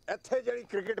 ਇੱਥੇ ਜਿਹੜੀ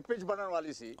ਕ੍ਰਿਕਟ ਪਿਚ ਬਣਨ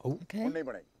ਵਾਲੀ ਸੀ, ਉਹ ਨਹੀਂ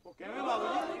ਬਣਾਈ। ਉਹ ਕਿਵੇਂ ਬਾਬੂ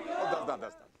ਜੀ? ਉਹ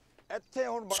ਦੱਸਦਾ। ਇੱਥੇ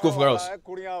ਹੁਣ School for girls. ਬਣਾਇਆ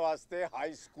ਕੁੜੀਆਂ ਵਾਸਤੇ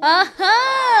ਹਾਈ ਸਕੂਲ। Aha.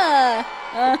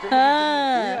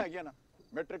 ਆ ਗਿਆ ਨਾ,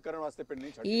 ਮੈਟ੍ਰਿਕ ਕਰਨ ਵਾਸਤੇ ਪਿੰਡ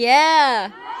ਨਹੀਂ ਛੱਡ।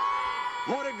 Yeah.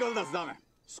 ਹੋਰ ਇੱਕ ਗੱਲ ਦੱਸਦਾ ਮੈਂ,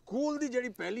 ਸਕੂਲ ਦੀ ਜਿਹੜੀ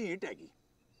ਪਹਿਲੀ ਈਂਟ ਹੈਗੀ,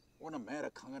 ਉਹ ਨਾ ਮੈਂ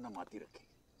ਰੱਖਾਂਗਾ ਨਾ ਮਾਤੀ ਰੱਖੇ।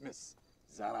 Miss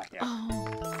Zara here.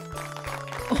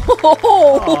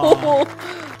 Oh.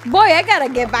 Boy, I gotta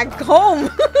get back home.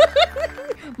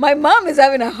 My mom is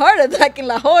having a heart attack in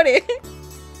Lahore.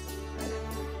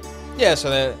 Yeah,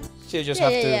 so she just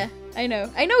have to... Yeah.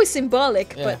 I know it's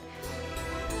symbolic, Yeah. but...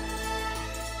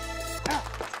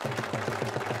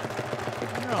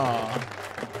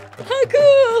 How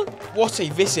cool! What a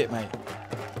visit, mate.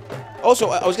 Also,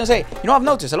 I was going to say, you know, I've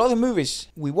noticed a lot of the movies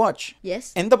we watch Yes.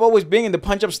 end up always being in the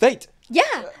Punjab state.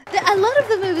 Yeah, a lot of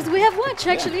the movies we have watched,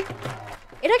 actually.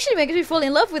 It actually makes me fall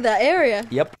in love with that area.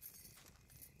 Yep.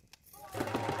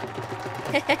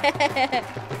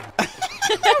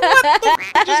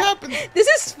 What just happened? This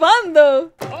is fun,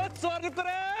 though.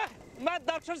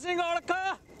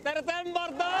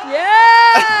 Yeah!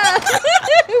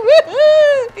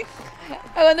 Woohoo!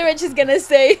 I wonder what she's gonna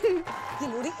say. ये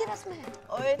लोरी की रस्म है।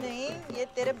 ओए नहीं, ये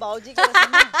तेरे बाबूजी की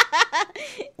रस्म है।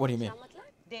 What do you mean?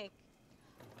 देख,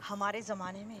 हमारे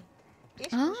जमाने में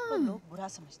इश्क को लोग बुरा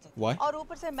समझते थे। Why? और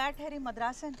ऊपर से मैं ठहरी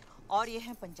मद्रासन और ये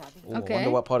हैं Punjabi. Oh, I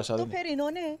wonder what part of South तो India. फिर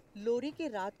इन्होंने लोरी की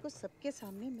रात को सबके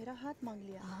सामने मेरा हाथ मांग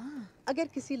लिया। अगर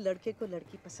किसी लड़के को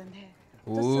लड़की पसंद है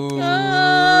तो सबके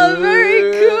Oh, very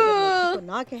cool. को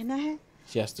ना कहना है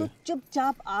She has तो to.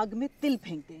 चुपचाप आग में तिल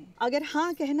फेंकते हैं। अगर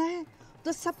हाँ कहना है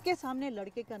तो सबके सामने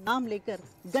लड़के का नाम लेकर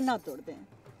गन्ना तोड़ते हैं।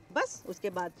 बस उसके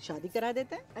बाद शादी करा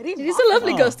देते हैं। अरे It is a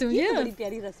lovely costume, ये तो yeah. बड़ी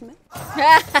प्यारी रस्म है।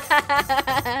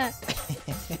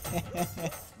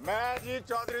 मैं जी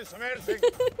चौधरी सुमेर सिंह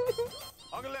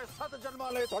अगले 7 जन्मां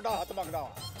ਲਈ ਤੁਹਾਡਾ ਹੱਥ ਮੰਗਦਾ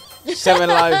ਹਾਂ। 7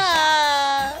 lives.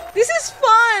 This is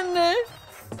fun.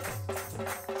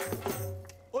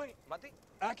 ओए माती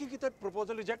आ की कितना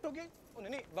प्रपोजल रिजेक्ट हो गया? ओ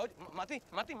नहीं बाबू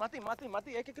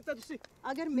माती एक कितना दूसरी।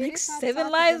 अगर मेरे Next साथ 7 साथ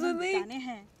lives जन्म with me. बिताने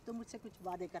हैं तो मुझसे कुछ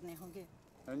वादे करने होंगे।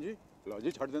 हाँ जी, लो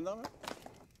जी छੱਡ ਦਿੰਦਾ ਮੈਂ।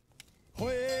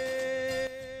 ਹੋਏ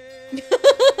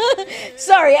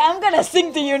Sorry, I'm gonna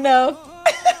sing to you now.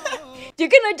 You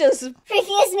cannot just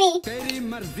refuse me.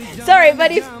 Sorry,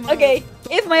 but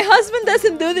if my husband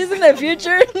doesn't do this in the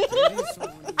future,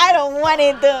 I don't want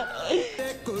it to.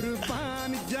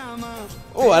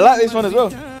 Oh, I like this one as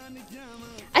well.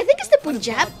 I think it's the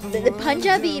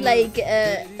Punjabi like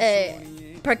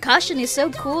percussion is so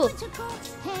cool.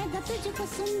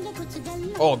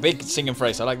 Oh, big singing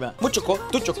phrase. I like that. Muchoko,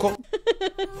 tuchoko.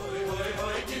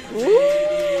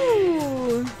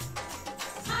 Ooh.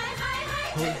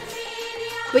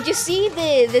 But you see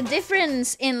the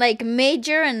difference in like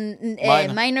major and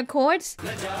minor chords?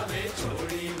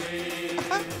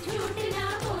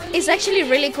 It's actually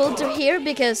really cool to hear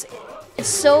because it's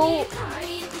so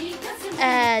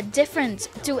different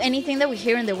to anything that we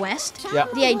hear in the West. Yeah.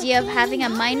 The idea of having a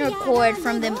minor chord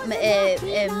from the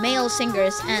male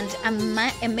singers and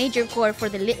a major chord for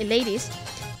the ladies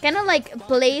kind of like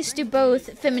plays to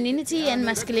both femininity and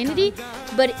masculinity,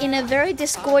 but in a very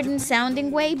discordant sounding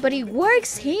way, but it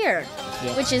works here,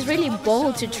 which is really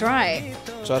bold to try.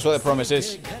 So that's what the promise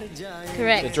is.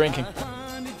 Correct. The drinking.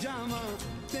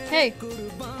 Hey,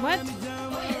 what?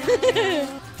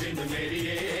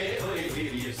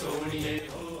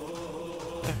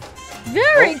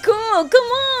 Very cool,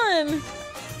 come on!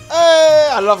 Hey,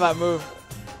 I love that move.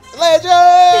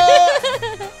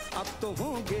 Legend!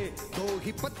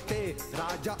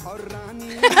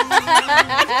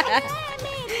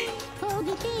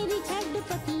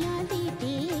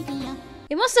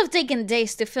 It must have taken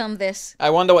days to film this. I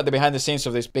wonder what the behind the scenes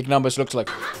of these big numbers looks like.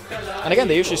 And again,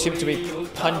 they usually seem to be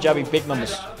Punjabi big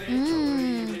numbers.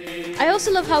 I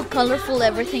also love how colorful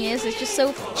everything is. It's just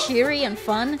so cheery and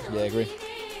fun. Yeah, I agree.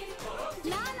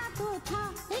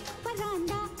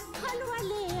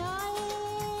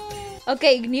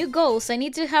 Okay, new goals. I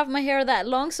need to have my hair that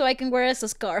long so I can wear it as a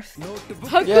scarf.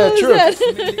 How Yeah, cool true. is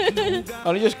that? I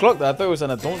only just clocked that. I thought it was an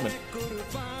adornment.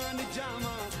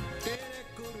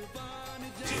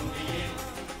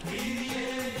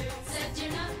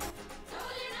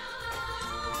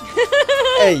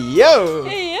 Hey yo!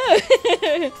 Hey,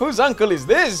 yo. Whose uncle is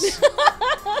this?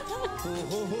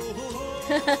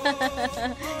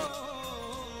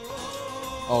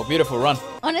 Oh, beautiful run.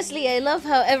 Honestly, I love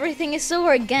how everything is so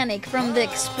organic, from the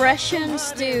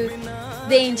expressions to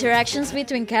the interactions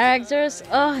between characters.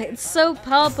 Oh, it's so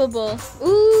palpable.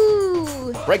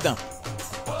 Ooh! Breakdown.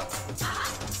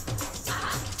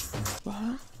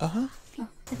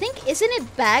 I think, isn't it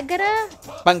Bhangra?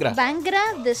 Bhangra.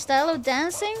 Bhangra, the style of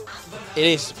dancing? It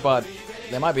is, but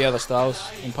there might be other styles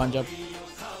in Punjab.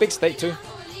 Big state too.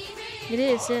 It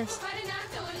is, yes.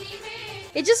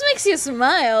 It just makes you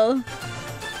smile.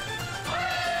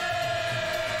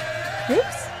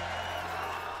 Oops.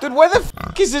 Dude, where the f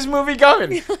is this movie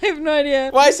going? I have no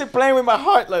idea. Why is it playing with my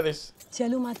heart like this?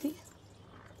 चलो माती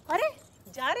अरे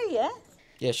जा रही है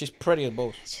Yeah, she's pretty as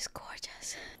balls. She's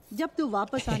gorgeous. जब तू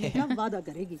वापस आने का वादा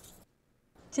करेगी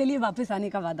चलिए वापस आने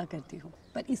का वादा करती हूँ,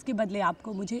 पर इसके बदले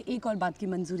आपको मुझे एक और बात की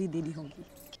मंजूरी देनी होगी।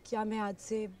 क्या मैं आज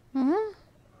से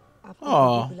आपको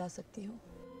बुला सकती हूँ?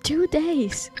 2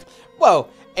 days. Well,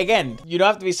 again, you don't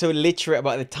have to be so literate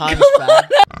about the time span.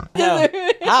 No.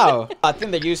 How? I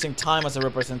think they're using time as a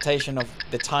representation of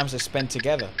the times they spent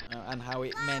together and how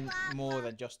it meant more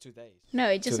than just 2 days. No,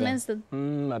 it just means that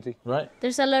right?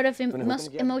 there's a lot of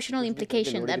emotional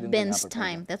implication that bends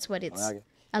time. That's what it's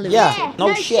alluding Yeah, to.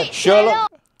 no shit. Sherlock.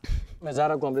 मैं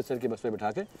ज़ारा को अमृतसर की बस पे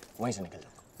बिठा के वहीं से निकल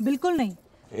जाऊँ। बिल्कुल नहीं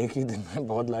एक ही दिन में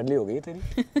बहुत लाडली हो गई तेरी।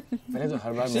 मैंने तो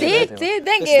हर बार See, thank you,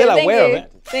 still thank aware of you, it.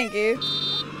 thank you.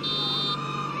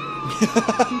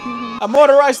 A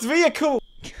motorized vehicle.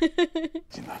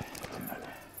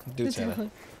 Do tell her.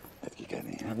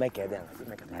 मैं कह दिया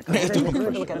मैं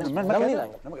नहीं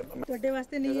लाऊंगा। ਤੁਹਾਡੇ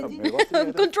ਵਾਸਤੇ नहीं है जी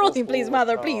Control him, please,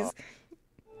 mother, please.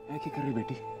 ऐ की कर रही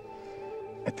बेटी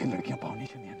इतनी लड़कियां पाँव नहीं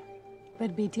छूंदियां ना पर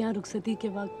बेटियां रुखसती के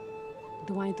वक्त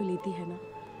दुआएं तो लेती है ना।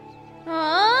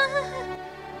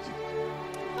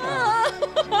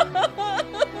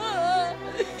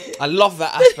 I love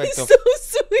that aspect of. So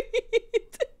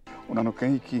sweet. ਉਹਨਾਂ ਨੂੰ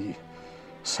ਕਹੀਂ ਕਿ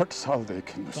 60 ਸਾਲ ਦੇ ਇੱਕ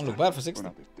Don't look bad for 60.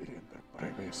 ਉਹਨਾਂ ਦੇ ਤੇਰੇ ਅੰਦਰ ਭਰੇ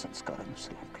ਹੋਏ ਸੰਸਕਾਰਾਂ ਨੂੰ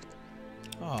ਸਲਾਮ ਕਰਦਾ।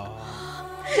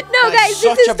 No, That's guys,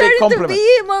 this such is a big starting to compliment. be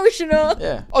emotional.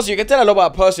 Yeah. Also, you can tell a lot about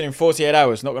a person in 48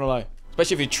 hours, not gonna lie.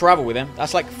 Especially if you travel with them.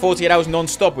 That's like 48 hours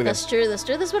non-stop with them. That's true, that's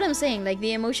true. That's what I'm saying. Like,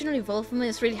 the emotional involvement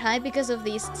is really high because of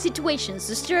these situations,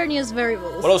 the strenuous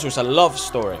variables. Well, also, it's a love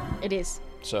story. It is.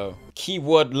 So,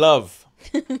 keyword love.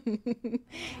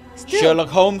 Sherlock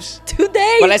Holmes. 2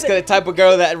 days. But let's get the type of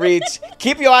girl that reads,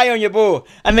 keep your eye on your ball,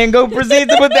 and then go proceed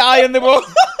to put the eye on the ball.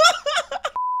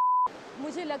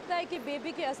 मुझे मुझे लगता है कि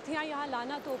baby की अस्थियां यहाँ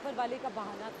लाना तो ऊपर वाले का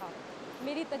बहाना था।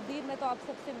 मेरी तकदीर में तो आप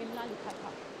सबसे मिलना लिखा था।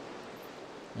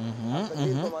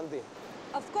 तकदीर को मानती हैं?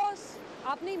 Of course,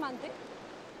 आप नहीं मानते?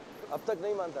 अब तक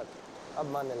नहीं मानता था, अब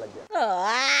मानने लग गया।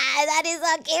 Oh, that is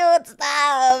so cute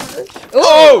stuff.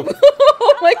 Oh!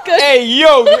 Oh my god. Hey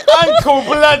yo, uncle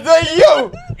brother, yo!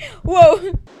 Whoa.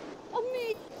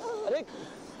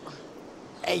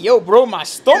 Hey yo, bro, my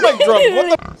stomach dropped. What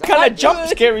the kind of jump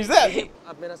scare is that?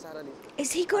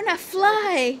 Is he gonna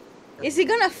fly? Is he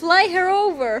gonna fly her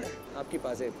over?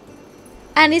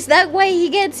 And is that why he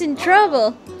gets in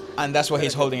trouble? And that's what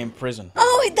he's holding in prison.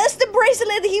 Oh, that's the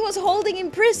bracelet he was holding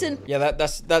in prison. Yeah,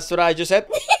 that's what I just said.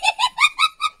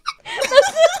 That's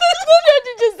what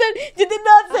you just said. You did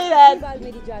not say that.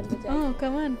 Oh,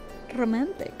 come on.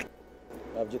 Romantic.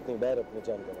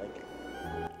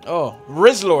 Oh,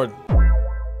 Rizlord.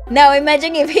 Now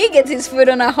imagine if he gets his foot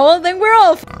on a hole, then we're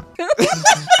all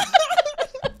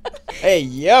Hey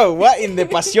yo, what in the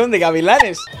Pasión de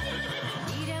Gavilanes?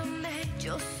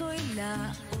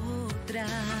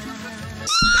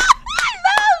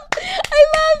 I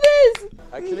love this.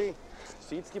 Actually,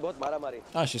 seats की बहुत मारा मारी.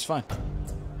 Oh, she's fine.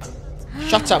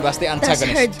 Shut up, that's the antagonist.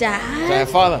 That's her Is that dad? her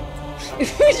father?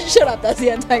 Shut up, that's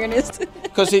the antagonist.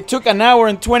 Because it took an hour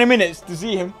and 20 minutes to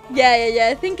see him. Yeah.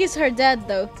 I think it's her dad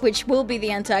though, which will be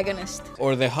the antagonist.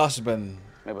 Or the husband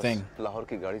thing.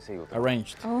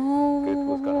 Arranged. Oh.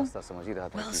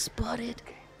 Well spotted.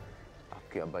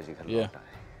 Yeah.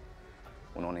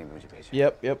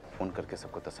 Yep.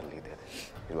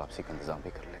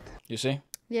 You see?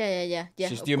 Yeah.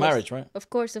 She's of due course. marriage, right? Of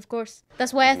course.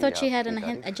 That's why I thought she had an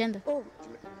agenda. Oh,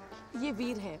 ये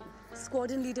वीर है,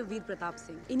 squadron leader वीर प्रताप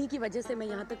सिंह। इन्हीं की वजह से मैं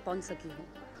यहाँ तक पहुँच सकी हूँ।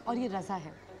 और ये रज़ा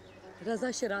है,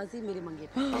 रज़ा शिराजी मेरे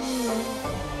मंगेतर।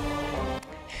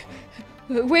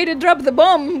 Way to drop the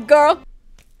bomb, girl.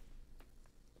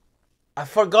 I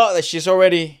forgot that she's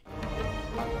already...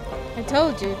 I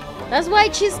told you. That's why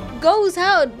she goes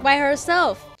out by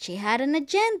herself. She had an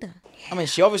agenda. I mean,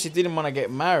 she obviously didn't want to get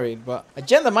married, but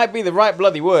agenda might be the right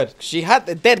bloody word. She had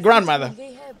a dead grandmother.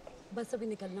 बस अभी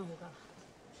निकलना होगा।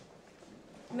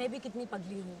 मैं भी कितनी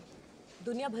पगली हूँ,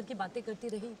 दुनिया भर की बातें करती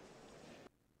रही,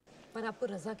 पर आपको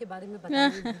रज़ा के बारे में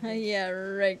बताना। Yeah,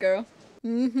 right, girl.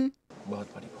 बहुत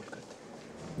बड़ी भूल करते।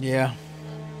 Yeah.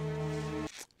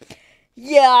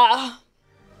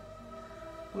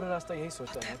 पूरा रास्ता यही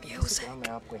सोचता था कि मैं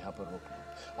आपको यहाँ पर रोक लूँ,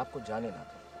 आपको जाने ना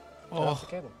दूँ। आपको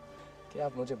कह दूँ कि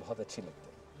आप मुझे बहुत अच्छी लगती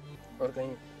हैं, और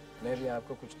कहीं मैं भी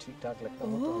आपको कुछ ठीक-ठाक लगता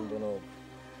हूँ तो हम दोनों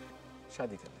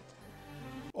शादी कर लेते हैं।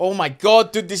 Oh my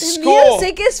god, dude, this The score!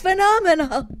 music is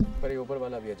phenomenal. पर ये ऊपर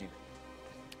वाला भी अजीब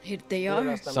है। They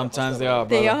are. Sometimes they are,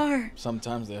 They brother. are.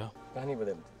 Sometimes they are. कहानी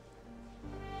बदलती।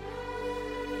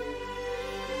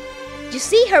 You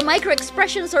see, her micro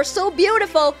expressions are so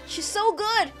beautiful. She's so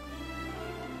good.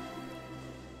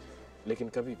 लेकिन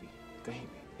कभी भी, कहीं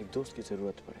भी, एक दोस्त की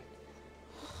जरूरत पड़े,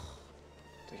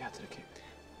 तो याद रखिए।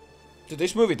 Dude,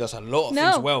 this movie does a lot of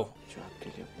things well. जो आपके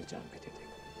लिए अपनी जान भी दे देगा।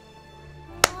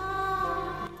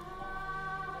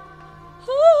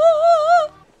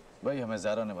 भाई हमें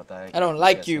ज़ारा ने बताया। I don't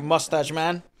like you, mustache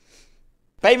man.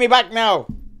 Pay me back now.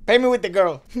 Pay me with the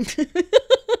girl.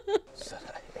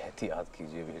 ज़रा एहतियात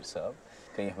कीजिए वीर साहब,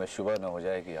 कहीं हमें शुबा न हो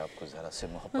जाए कि आपको ज़रा से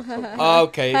मोहब्बत हो।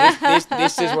 Okay,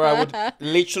 this is where I would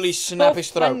literally snap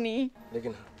his throat.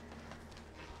 लेकिन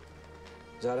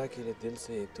ज़ारा के लिए दिल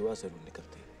से एक दुआ जरूर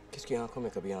निकलती है, किसकी आंखों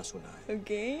में कभी आंसू ना आए।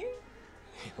 Okay.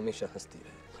 हमेशा हंसती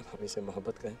रहे। हम इसे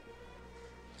मोहब्बत कहें,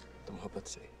 तो मोहब्बत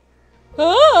से।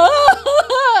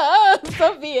 So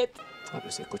be it. अब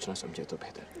इसे कुछ ना समझे तो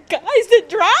बेहतर। Guys, the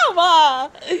drama.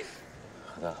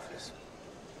 खुदा हाफिज़।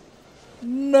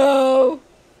 No.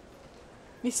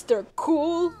 Mr.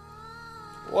 Cool.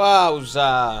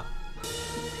 Wowza.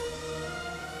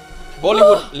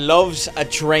 Bollywood loves a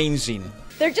train scene.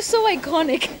 They're just so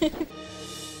iconic.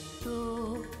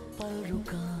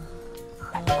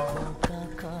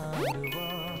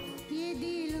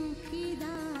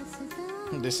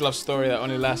 This love story that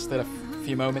only lasted a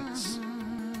few moments.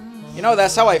 You know,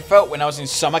 that's how I felt when I was in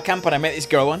summer camp and I met this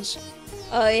girl once.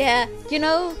 Oh yeah. You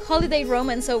know, holiday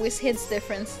romance always hits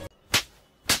different.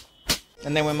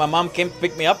 And then when my mom came to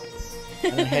pick me up,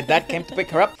 and then her dad came to pick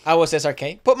her up, I was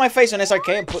SRK. Put my face on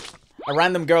SRK and put a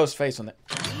random girl's face on it.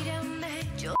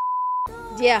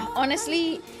 Yeah,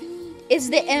 honestly, it's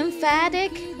the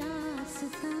emphatic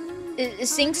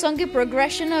sing-songy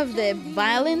progression of the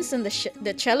violins and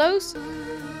the cellos.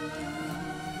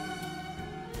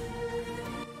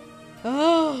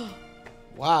 Oh.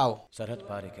 Wow.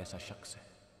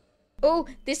 Oh,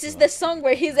 this is the song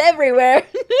where he's everywhere.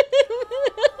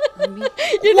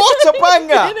 What a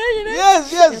banger!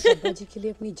 Yes, yes. अब्बा जी के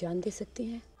लिए अपनी जान दे सकती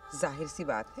हैं? जाहिर सी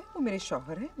बात है, वो मेरे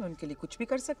शौहर हैं, मैं उनके लिए कुछ भी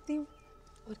कर सकती हूँ।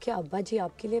 और क्या अब्बा जी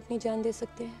आपके लिए अपनी जान दे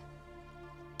सकते हैं?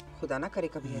 खुदा ना करे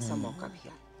कभी ऐसा मौका भी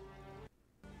आए।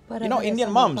 You know,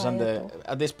 Indian moms and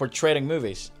this portraying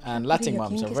movies and Latin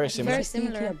moms are very similar. Very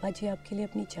similar. अब्बा जी आपके लिए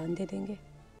अपनी जान दे देंगे?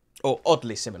 Oh,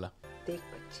 oddly similar. देख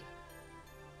बच्ची,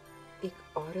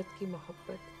 एक औरत की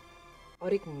मोहब्बत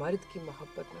और एक मर्द की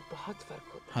मोहब्बत में बहुत फर्क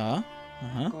होता है। हाँ?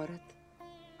 एक औरत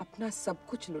अपना सब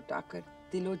कुछ लुटाकर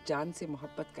दिलो जान से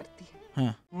मोहब्बत करती है।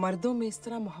 हाँ. मर्दों में इस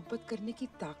तरह मोहब्बत करने की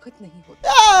ताकत नहीं होती।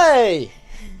 Hey!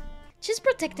 She's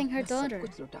protecting her daughter. सब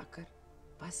कुछ लुटाकर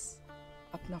बस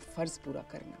अपना फर्ज पूरा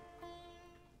करना।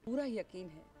 पूरा यकीन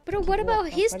है। But what about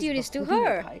his duties to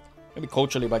her? Maybe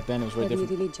culturally back then it was very different.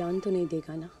 मेरे लिए जान तो नहीं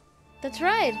देगा ना? That's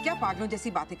right. क्या पागलों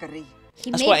जैसी बातें कर रही है?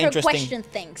 He That's made quite her interesting question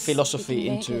things. philosophy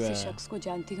मैं into एक ऐसे शख्स को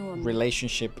जानती हूँ अम्मी,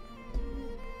 relationship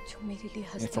जो मेरे लिए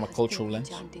from a हंसते cultural हंसते lens.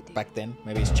 जान दे दे, Back then,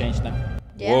 maybe it's changed now.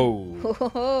 Yeah.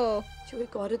 Whoa. जो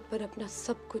एक औरत पर अपना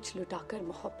सब कुछ लुटाकर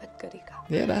मोहब्बत करेगा।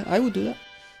 Yeah, I would do that.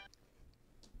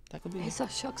 That could be. ऐसा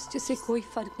शख्स जिसे कोई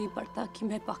फर्क नहीं पड़ता कि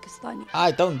मैं Pakistani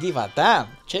I don't give a damn,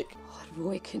 chick. और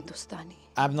वो एक हिंदुस्तानी।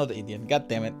 I'm not Indian. God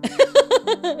damn it.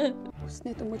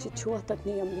 उसने तो मुझे छुआ तक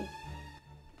नहीं अम्मी।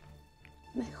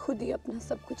 मैं खुद ही अपना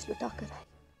सब कुछ लुटा कर आई।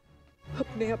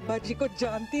 अपने अब्बा जी को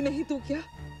जानती नहीं तू क्या?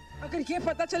 अगर ये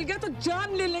पता चल गया तो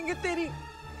जान ले लेंगे तेरी।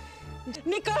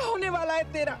 निकाह होने वाला है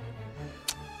तेरा।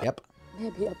 Yep.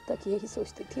 मैं भी अब तक यही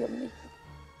सोचती थी अम्मी।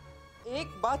 एक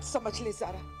बात समझ ले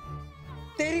ज़ारा,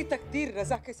 तेरी तकदीर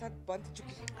रज़ा के साथ बंध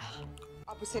चुकी है।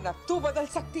 अब उसे ना तू बदल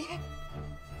सकती है,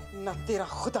 ना तेरा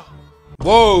खुदा।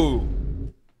 Whoa.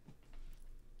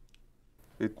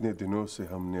 इतने दिनों से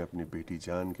हमने अपनी बेटी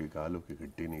जान के गालों के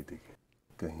गड्ढे नहीं देखे।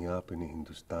 कहीं आप इन्हें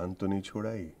हिंदुस्तान तो नहीं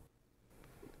छोड़ाई?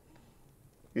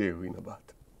 ये हुई ना बात।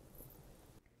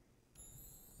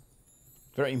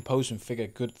 Very imposing figure,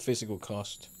 good physical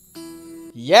cast.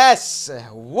 Yes!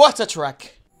 What a track!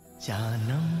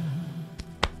 जानम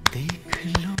देख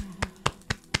लो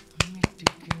मिट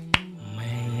गई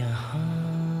मैं यहाँ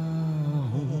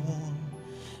हूँ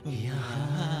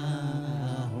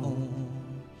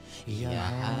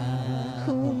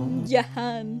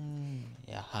Jahan.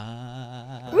 Yeah.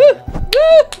 Woo!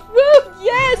 Woo! Woo!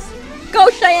 Yes! Go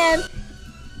Cheyenne!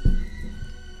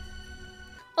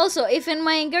 Also, if in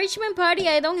my engagement party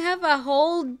I don't have a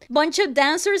whole bunch of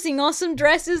dancers in awesome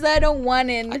dresses, I don't want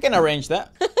in. I can arrange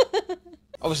that.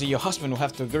 Obviously, your husband will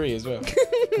have to agree as well.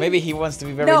 Maybe he wants to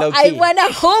be very low I key. want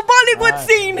a whole Bollywood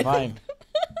scene! Fine.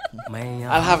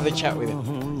 I'll have the chat with him.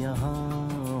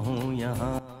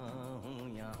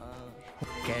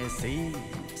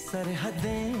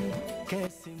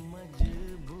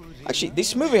 Actually,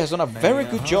 this movie has done a very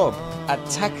good job at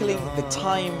tackling the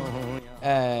time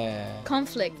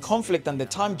conflict and the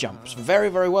time jumps very,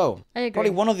 very well. I agree. Probably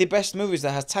one of the best movies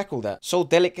that has tackled that so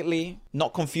delicately,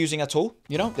 not confusing at all.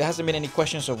 You know, there hasn't been any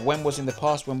questions of when was in the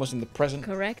past, when was in the present.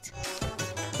 Correct.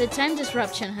 The time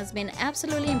disruption has been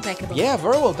absolutely impeccable. Yeah,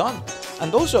 very well done.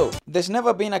 And also, there's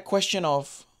never been a question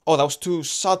of, oh, that was too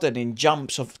sudden in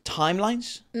jumps of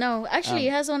timelines. No, actually,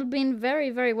 it has only been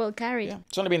very, very well carried. Yeah,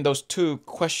 it's only been those two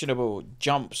questionable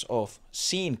jumps of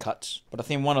scene cuts. But I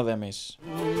think one of them is...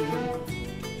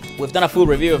 We've done a full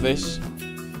review of this.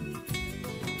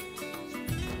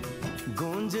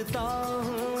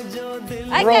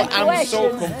 Bro, I'm so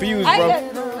confused, bro. I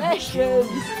got questions.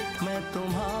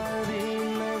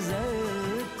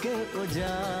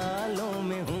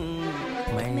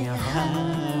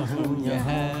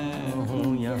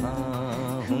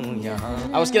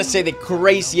 I was gonna say the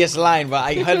craziest line, but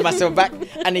I held myself back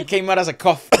and it came out as a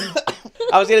cough.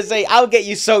 I was gonna say, I'll get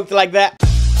you soaked like that.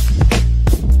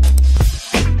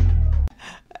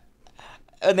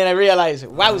 And then I realized,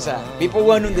 wowza, people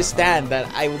won't understand that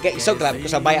I will get you soaked like that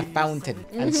because I'll buy a fountain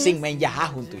and sing Main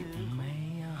Yaha to you.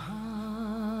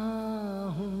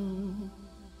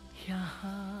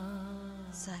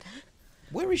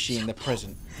 Where is she in the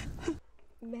present?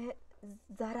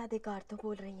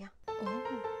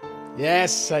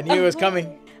 Yes, I knew it was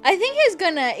coming. I think he's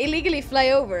gonna illegally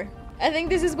fly over. I think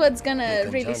this is what's gonna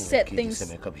really set things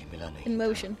in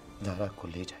motion.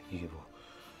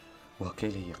 वो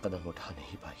अकेले ये कदम उठा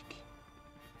नहीं पाएगी।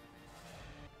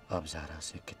 आप ज़ारा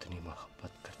से कितनी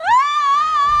मोहब्बत करते हैं?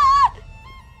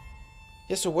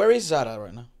 Yeah, so where is Zara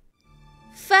right now?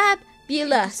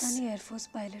 Fabulous. Pakistani air force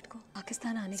pilot को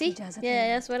पाकिस्तान आने की See? इजाजत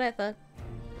Yeah, that's what I thought.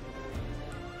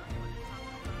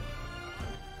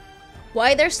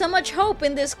 Why there's so much hope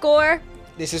in this score?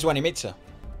 This is Wanimitsa.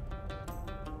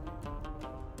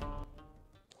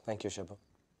 Thank you, Shaba.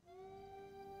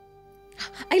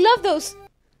 I love those.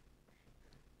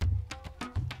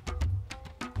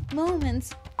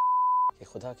 moments. ये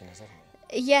खुदा की नजर में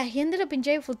Yeah, he ended up in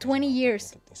jail for 20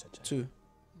 years. 2.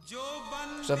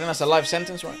 So I think that's a life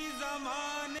sentence, right?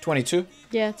 22.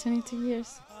 Yeah, 22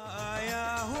 years.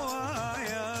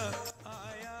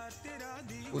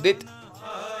 Udit.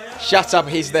 Shut up,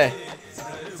 he's there.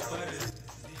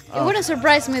 It wouldn't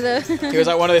surprise me though. He was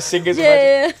like one of the singers.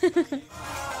 Yeah.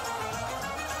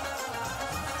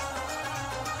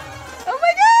 Oh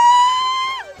my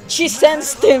god! She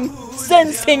sensed him.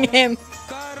 Sensing him.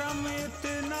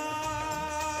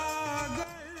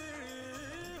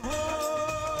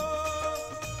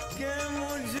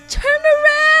 Turn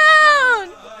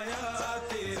around!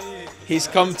 He's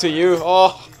come to you.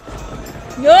 Oh.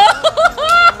 Yes!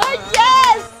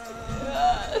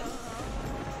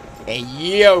 Hey,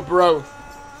 yo, bro.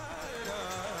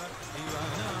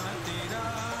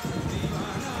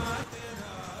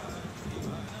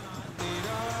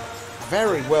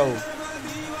 Very well.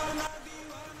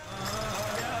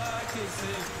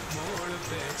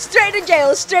 Straight to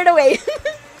jail, straight away.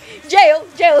 Jail,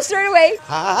 straight away.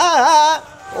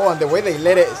 Oh, and the way they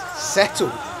let it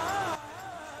settle.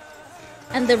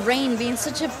 And the rain being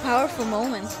such a powerful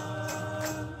moment.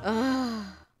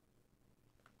 Ah.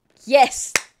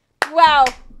 Yes. Wow.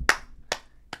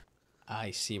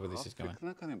 I see where this is going.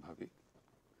 कितना करें भाभी?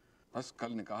 बस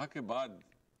कल निकाह के बाद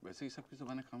वैसे ही सबकी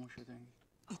ज़ुबानें खामोश हो जाएंगी।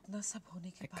 इतना सब होने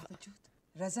के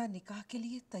बावजूद रज़ा निकाह के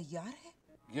लिए तैयार है?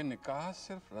 ये निकाह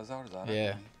सिर्फ रज़ा और Zaara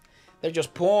Yeah. They're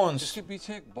just pawns. इसके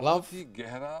पीछे एक बहुत ही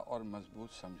गहरा और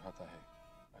मजबूत समझौता है।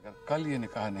 अगर कल ये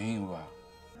निकाह नहीं हुआ,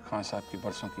 खान साहब की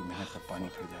बरसों की मेहनत पर पानी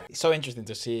फिर जाएगा। It's so interesting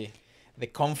to see the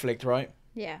conflict, right?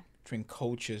 Yeah. Between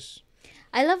cultures.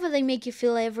 I love how they make you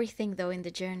feel everything though in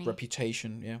the journey.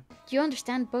 Reputation, yeah. You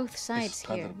understand both sides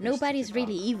here. Nobody's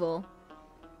really evil.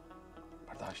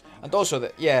 And also, so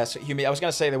I was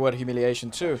going to say the word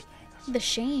humiliation too. The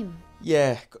shame.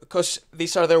 Yeah, because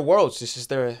these are their worlds. This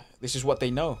is what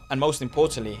they know. And most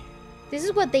importantly... This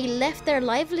is what they left their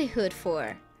livelihood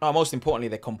for. No, most importantly,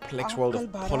 the complex world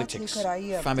of politics,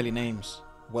 family names,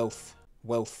 wealth.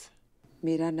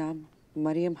 मेरा नाम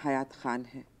मरियम हयात खान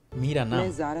है।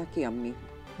 मैं ज़ारा की अम्मी।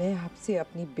 मैं आपसे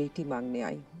अपनी बेटी मांगने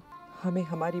आई हूँ। हमें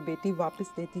हमारी बेटी वापस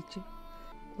दे दीजिए,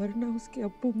 वरना उसके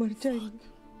अब्बू मर जाएंगे।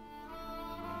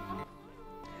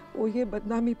 वो ये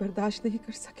बदनामी बर्दाश्त नहीं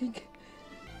कर सकेंगे।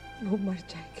 वो मर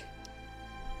जाएंगे।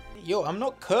 Yo, I'm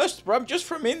not cursed, bro. I'm just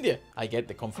from India. I get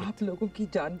the conflict. आप लोगों की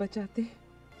जान बचाते,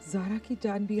 ज़ारा की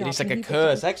जान भी It's like a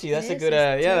curse. Actually, that's a good.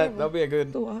 Yeah, that'll be a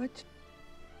good. तो आज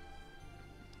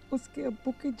उसके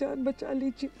अब्बू की जान बचा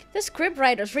लीजिए। The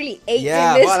scriptwriters really ate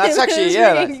yeah, in this, well, that's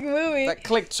actually movie. That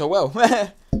clicked so well.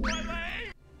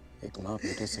 एक माँ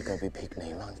बेटे से कभी भीख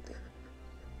नहीं मांगती।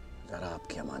 ज़ारा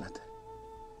आपकी अमानत है,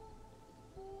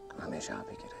 हमेशा आप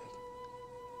ही की रहेगी।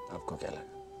 आपको क्या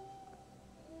लगा?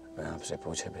 मैं आपसे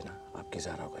पूछे बिना आपकी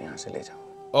ज़ारा को यहाँ से ले जाऊँ।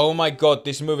 Oh my God,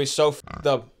 this movie is so f***ed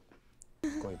up.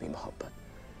 कोई भी मोहब्बत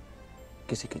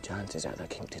किसी की जान से ज़्यादा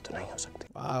कीमती तो नहीं हो सकती।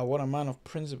 Wow, what a man of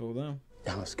principle, though.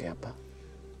 यहाँ उसके अब्बा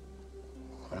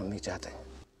और अम्मी चाहते हैं।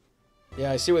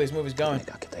 Yeah, I see where this movie's going.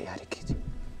 निकाह की तैयारी कीजिए।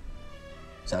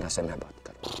 ज़ारा से मैं बात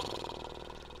करूँ।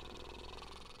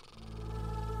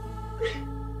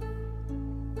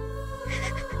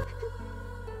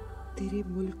 तेरे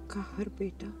मुल्क का हर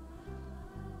बेटा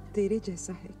तेरे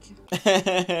जैसा है क्या?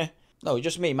 No,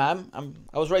 just me, ma'am.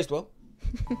 I was raised well.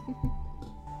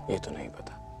 ये तो नहीं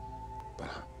पता, पर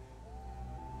हाँ,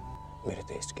 मेरे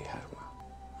देश की हर माँ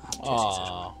आप जैसी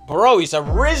जरूर। Bro, he's a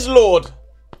Riz Lord.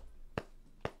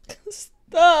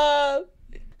 Stop.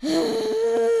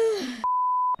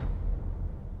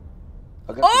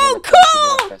 अगर Oh,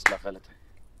 cool. फैसला गलत है,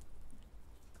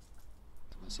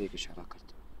 तो बस एक इशारा कर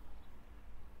दो,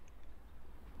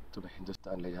 तुम्हें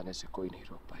हिंदुस्तान ले जाने से कोई नहीं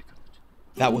रोक पाएगा मुझे।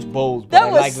 That was bold, but That I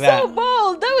was like so that.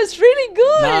 bold. That was really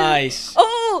good. Nice.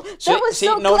 Oh, that was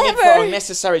so no need for clever.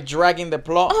 unnecessary dragging the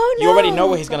plot. Oh, You already know no.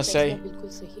 what he's gonna say.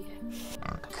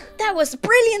 That was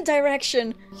brilliant direction.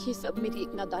 ये सब मेरी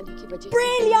एक नादानी की वजह से।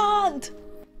 Brilliant.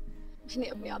 मैंने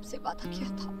अपने आप से वादा किया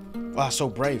था। Wow, so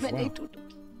brave. मैं नहीं Wow.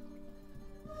 टूटूंगी।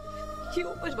 ये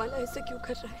ऊपर वाला ऐसे क्यों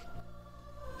कर रहा है?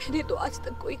 मैंने तो आज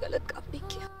तक कोई गलत काम नहीं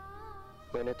किया।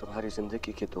 मैंने तुम्हारी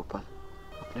जिंदगी के 2 पल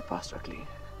अपने पास रख लिए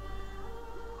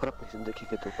और अपनी जिंदगी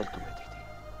के 2 पल तुम्हें दी थी।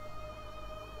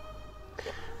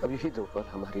 अब यही 2 पल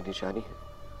हमारी निशानी है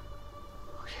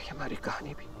और यही हमारी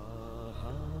कहानी भी।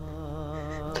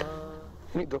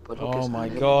 Oh my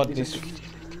God,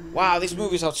 wow, this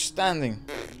movie is outstanding.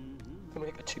 तुम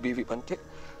एक अच्छी बीवी बनके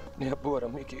अपने अब्बू और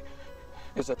अम्मी की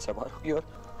इज्जत संभालोगी और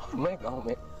मैं गांव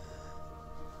में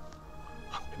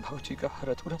अपने भाऊजी का हर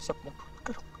अधूरा सपना पूरा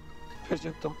करूंगा। फिर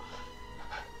जब तुम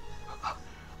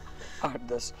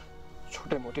 8-10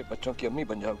 छोटे मोटे बच्चों की अम्मी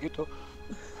बन जाओगी तो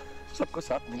सबको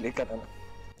साथ में लेकर आना।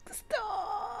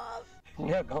 Stop.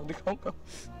 नया गांव दिखाऊंगा।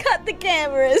 Cut the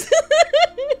cameras.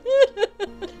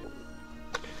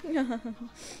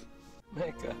 मैं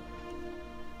एक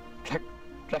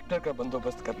ट्रैक्टर का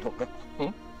बंदोबस्त कर लूंगा।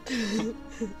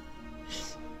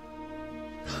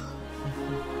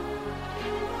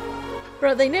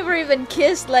 Bro, they never even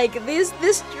kissed. Like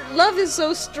this love is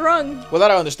so strong. Well,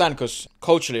 that I understand, because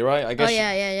culturally, right? I guess. Oh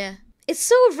yeah. It's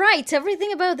so right.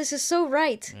 Everything about this is so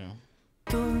right. Yeah.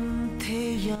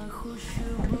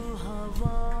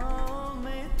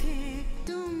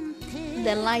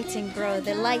 The lighting, bro.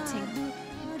 The lighting.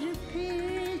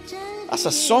 That's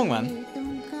a song, man.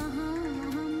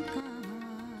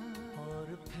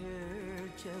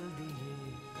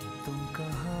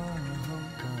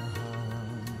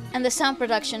 And the sound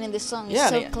production in this song is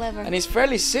so clever. And it's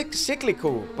fairly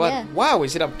cyclical, but Yeah. wow,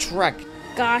 is it abstract?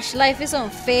 Gosh, life is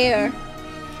unfair.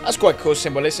 That's quite cool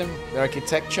symbolism. The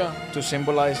architecture to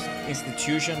symbolize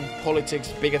institution, politics,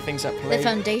 bigger things at play. The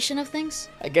foundation of things.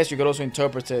 I guess you could also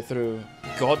interpret it through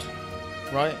God,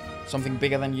 right? Something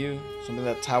bigger than you, something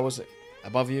that towers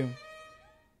above you.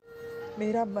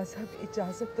 मेरा मजहब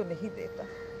इजाजत तो नहीं देता।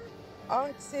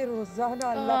 आज से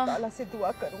रोजाना अल्लाह ताला से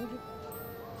दुआ करूंगी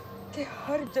कि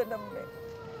हर जन्म में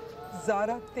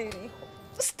ज़ारा तेरी हो।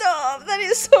 Stop! That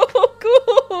is so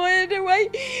cool. Anyway,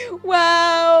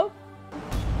 wow.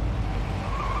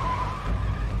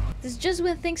 This is just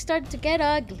when things start to get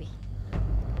ugly.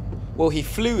 Well, he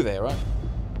flew there, right?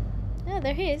 Yeah,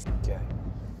 there he is.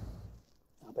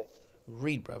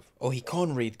 Read, bruv. Oh, he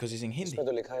can't read because he's in Hindi. इसमें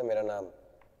तो लिखा है मेरा नाम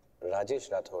राजेश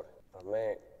राठौड़ और मैं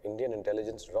Indian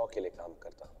intelligence raw के लिए काम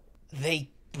करता हूँ। They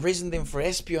imprisoned him for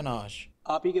espionage.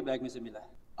 आप ही के बैग में से मिला है।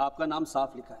 आपका नाम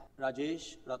साफ लिखा है,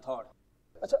 राजेश राठौड़।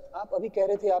 अच्छा, आप अभी कह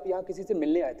रहे थे आप यहाँ किसी से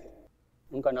मिलने आए थे।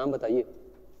 उनका नाम बताइए,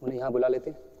 उन्हें यहाँ बुला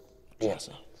लेते। जी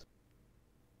सर।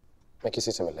 मैं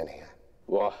किसी से मिलने नहीं आया।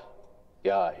 वाह,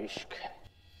 क्या इश्क है।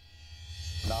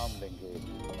 नाम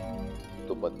लेंगे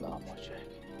तो बदनाम हो जाएगी।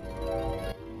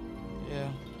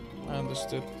 Yeah, I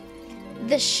understood.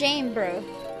 The shame, bro.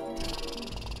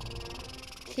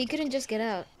 He couldn't just get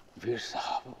out. वीर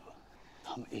साहब,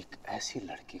 हम एक ऐसी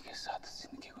लड़की के साथ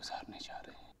जिंदगी गुजारने जा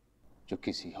रहे हैं जो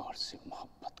किसी और से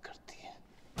मोहब्बत करती है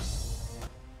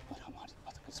और हमारी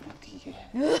बदकिस्मती ये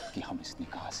है कि हम इस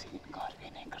निकाह से इनकार भी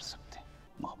नहीं कर सकते।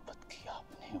 मोहब्बत की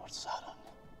आपने और सारा ने।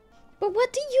 But what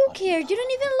do you care? You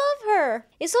don't even love her.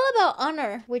 It's all about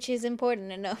honor, which is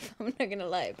important enough. I'm not gonna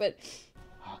lie, but.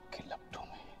 आग के लपटों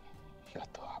में या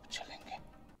तो आप चलेंगे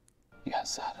या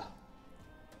सारा।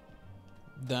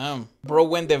 Damn. Bro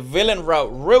went the villain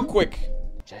route real quick.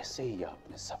 जैसे ही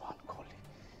आपने ज़बान खोली,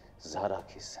 ज़ारा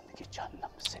की ज़िंदगी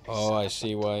जहन्नम से भी Oh, I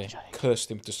see why. Cursed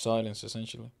him to silence,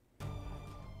 essentially.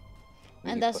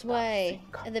 And that's why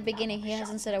at the beginning he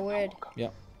hasn't said a word.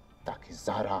 Yeah. ताकि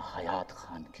ज़ारा हयात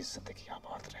खान की ज़िंदगी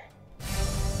आबाद रहे।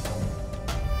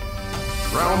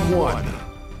 Round 1.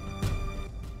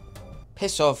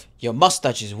 Piss off. Your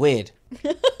mustache is weird.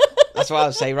 That's what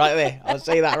I'll say right there. I'll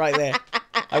say that right there.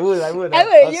 I would.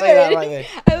 I'll say that right there.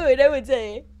 I would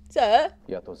say. Sir?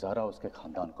 या तो ज़ारा उसके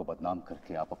खानदान को बदनाम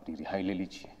करके आप अपनी रिहाई ले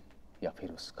लीजिए या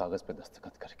फिर उस कागज़ पे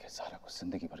दस्तखत करके ज़ारा को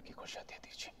ज़िंदगी भर की खुशियाँ दे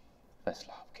दीजिए।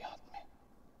 फैसला आपके हाथ में।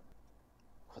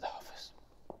 खुदा हाफ़िज़।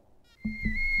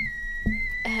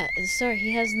 Sir,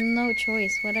 he has no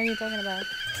choice. What are you talking about?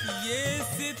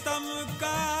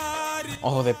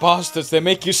 Oh, the bastards. They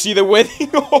make you see the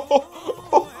wedding.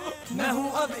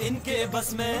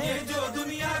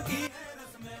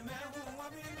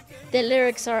 The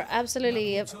lyrics are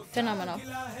absolutely phenomenal.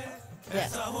 Yeah.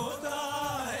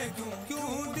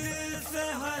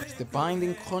 It's the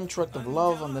binding contract of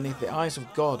love underneath the eyes of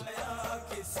God.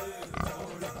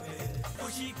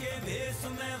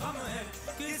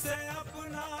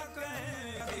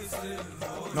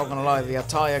 Not gonna lie, the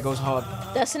attire goes hard.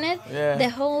 Doesn't it? Yeah. The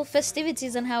whole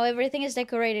festivities and how everything is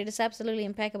decorated is absolutely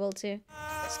impeccable too.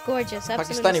 It's gorgeous. Absolutely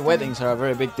Pakistani stunning. weddings are a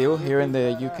very big deal here in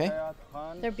the UK.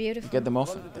 They're beautiful. You get them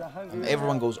often. And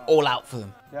everyone goes all out for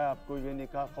them. क्या आपको ये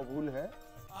निकाह कबूल है?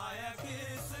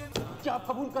 क्या आप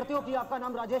कबूल करते हो कि आपका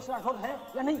नाम राजेश राठौड़ है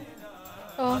या नहीं?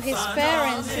 Oh, his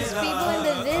parents, his people in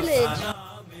the village.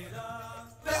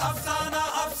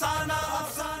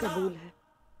 कबूल है।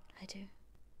 I do.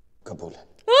 कबूल है।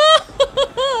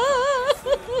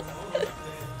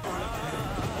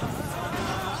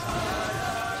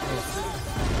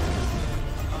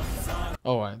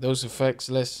 Alright, those effects,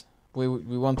 we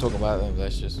won't talk about them,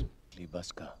 let's just.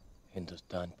 बस का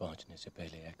हिंदुस्तान पहुंचने से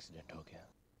पहले एक्सीडेंट हो गया,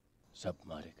 सब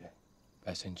मारे गए।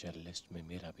 पैसेंजर लिस्ट में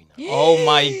मेरा भी नाम। Oh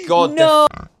my God! No,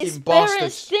 the his bastards.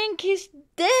 parents think he's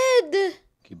dead.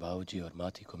 कि बाबूजी और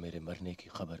माती को मेरे मरने की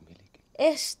खबर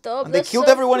मिलेगी। Stop. And they killed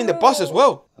everyone in the bus as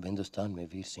well. अब हिंदुस्तान में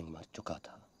वीर सिंह मर चुका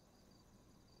था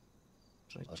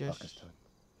और पाकिस्तान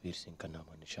वीर सिंह का नाम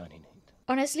और निशान ही नहीं था।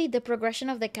 Honestly, the progression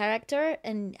of the character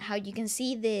and how you can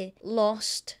see the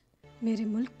lost. मेरे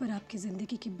मुल्क पर आपकी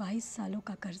जिंदगी की 22 सालों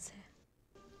का कर्ज है,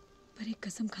 पर एक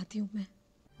कसम खाती हूँ मैं,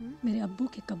 मेरे अब्बू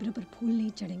के कब्र पर फूल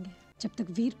नहीं चढ़ेंगे जब तक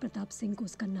वीर प्रताप सिंह को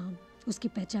उसका नाम, उसकी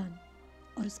पहचान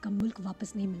और उसका मुल्क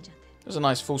वापस नहीं मिल जाते। There's a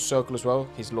nice full circle as well.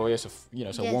 His lawyers, as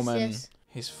a Yes, woman, yes.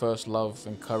 his first love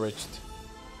encouraged,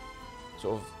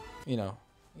 sort of,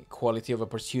 equality of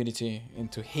opportunity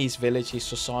into his village, his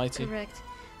society. Correct.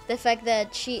 The fact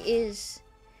that she is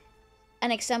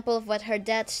an example of what her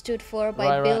dad stood for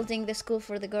by building the school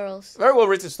for the girls. Very well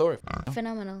written story.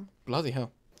 Phenomenal. Bloody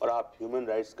hell. और आप human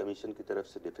rights commission की तरफ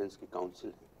से defence की council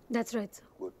हैं। That's right, sir.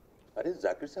 Good. अरे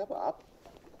जाकिर साहब आप?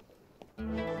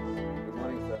 Good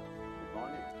morning sir. Good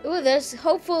morning. Oh, there's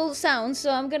hopeful sounds,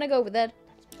 so I'm gonna go with that.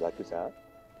 Zakir साहब,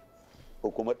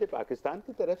 हुकूमत पाकिस्तान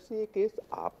की तरफ से ये केस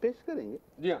आप पेश करेंगे?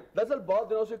 जी हाँ, दरअसल बहुत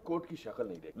दिनों से कोर्ट की शक्ल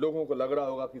नहीं देखी। लोगों को लग रहा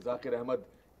होगा कि जाकिर अहमद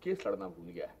केस लड़ना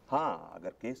भूल गया है। हाँ, अगर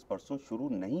केस परसों शुरू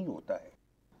नहीं होता है,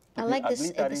 I like the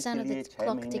sound of the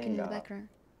clock ticking in the background.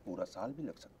 पूरा साल भी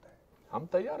लग सकता है। हम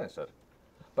तैयार हैं सर,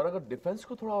 पर अगर डिफेंस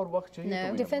को थोड़ा और वक्त चाहिए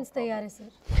तो डिफेंस तैयार है sir.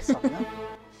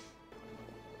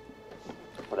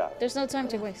 There's no time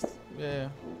to waste.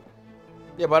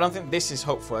 Yeah, but I don't think this is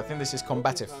hopeful. I think this is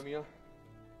combative.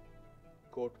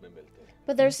 Court में मिलते हैं।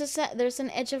 But there's an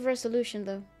edge of resolution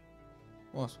though.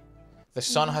 What? The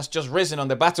sun has just risen on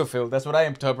the battlefield. That's what I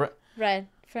interpret. Right.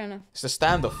 Fair enough. It's the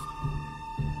standoff.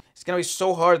 It's gonna be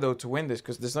so hard though to win this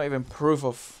because there's not even proof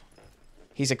of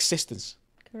his existence.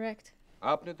 Correct.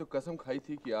 आपने तो कसम खाई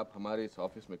थी कि आप हमारे इस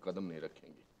office में कदम नहीं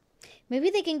रखेंगी।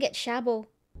 Maybe they can get Shabo.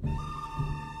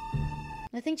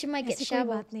 I think she might get ऐसी कोई Shabo.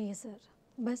 बात नहीं है सर,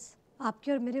 बस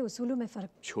आपके और मेरे उसूलों में फर्क।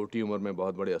 छोटी उम्र में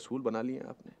बहुत बड़े असूल बना लिए हैं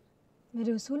आपने।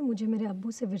 मेरे उसूल मुझे मेरे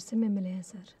अब्बू से विरसे में मिले हैं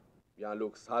सर। यहाँ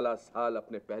लोग साला साल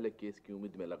अपने पहले केस की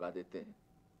उम्मीद में लगा देते हैं,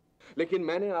 लेकिन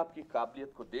मैंने आपकी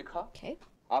काबिलियत को देखा,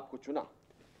 आपको चुना,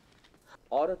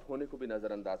 औरत होने को भी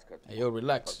नजरअंदाज कर दिया। Yo,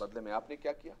 relax. और बदले में आपने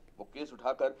क्या किया? वो केस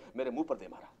उठाकर मेरे मुंह पर दे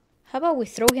मारा। How about we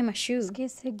throw him a shoe? इस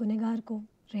केस से गुनहगार को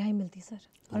रिहाई मिलती सर,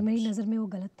 और मेरी नजर में वो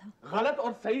गलत था। गलत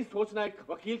और सही सोचना एक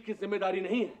वकील की जिम्मेदारी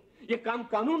नहीं है, ये काम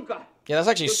कानून का है। Yeah, that's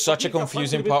actually such a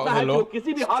confusing part of the law.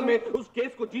 किसी भी हाल में उस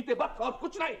केस को जीते बस और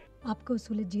कुछ नहीं। आपका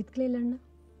उसूल है जीत के लिए लड़ना,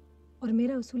 और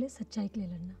मेरा उसूल है सच्चाई के लिए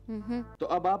लड़ना। तो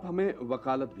अब आप हमें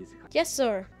वकालत भी सिखाएं। Yes,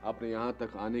 sir. आपने यहाँ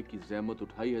तक आने की ज़हमत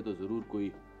उठाई है तो जरूर कोई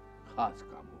खास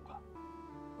काम होगा।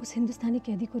 उस हिंदुस्तानी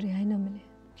कैदी को रिहाई न मिले,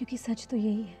 क्योंकि सच तो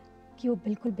यही है कि वो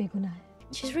बिल्कुल बेगुनाह है।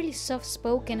 She's really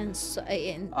soft-spoken and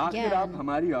आखिर आप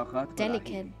हमारी औकात पर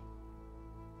delicate.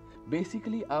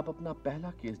 बेसिकली आप अपना पहला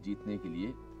केस जीतने के लिए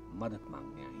मदद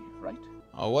मांगने आई हैं, right?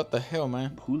 Oh, what the hell, man?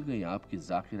 भूल गई आप कि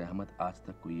जाकिर अहमद आज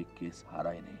तक कोई एक केस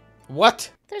हारा ही नहीं। What?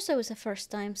 There's always a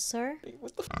first time, sir.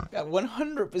 What the f?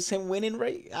 100% winning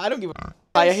rate. I don't give a f.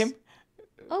 Hire him.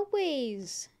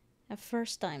 Always a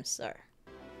first time, sir.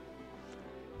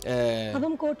 अब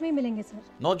हम कोर्ट में ही मिलेंगे sir.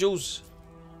 No, Jules.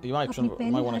 You might want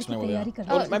to explain what they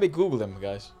are. Or maybe Google them,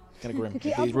 guys. Kind of grim.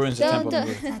 These ruins the temple.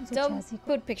 Don't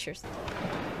put pictures.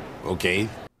 Okay.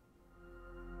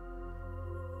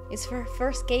 It's her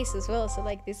first case as well, so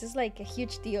like this is like a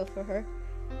huge deal for her.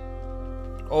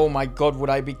 Oh my God, would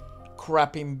I be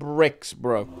crapping bricks,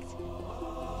 bro?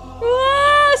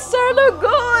 Ah, sir, look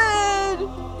good.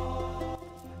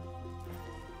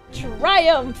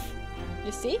 Triumph.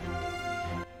 You see?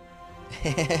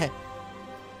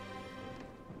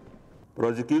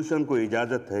 Prosecution को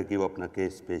इजाजत है कि वो अपना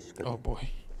case पेश करे। Oh boy,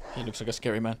 he looks like a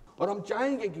scary man. और हम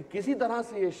चाहेंगे कि किसी तरह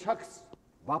से ये शख्स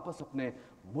वापस अपने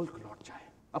मुल्क लौट जाए,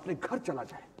 अपने घर चला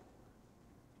जाए,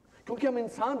 क्योंकि हम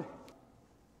इंसान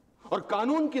हैं और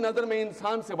कानून की नजर में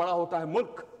इंसान से बड़ा होता है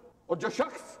मुल्क। और जो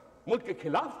शख्स मुल्क के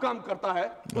खिलाफ काम करता है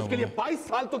उसके लिए 22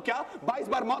 साल तो क्या 22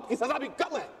 बार मौत की सजा भी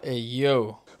कम है। Hey, yo.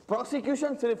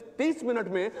 प्रोसिक्यूशन सिर्फ 30 मिनट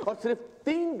में और सिर्फ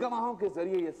 3 गवाहों के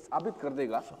जरिए ये साबित कर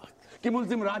देगा कि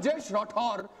मुल्जिम राजेश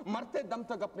राठौर मरते दम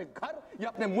तक अपने घर या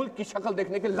अपने मुल्क की शक्ल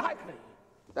देखने के लायक नहीं।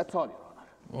 That's all, Your Honor.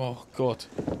 Oh God.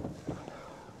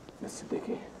 Miss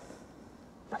Siddiqui,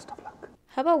 best of luck.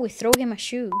 How about we throw him a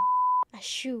shoe? A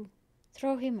shoe.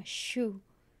 Throw him a shoe.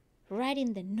 Right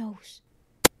in the nose.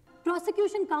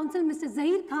 Prosecution council mister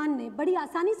Zaheer Khan ने बड़ी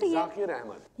आसानी से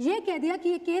ये कह दिया कि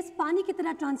ये case पानी की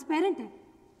तरह ट्रांसपेरेंट है,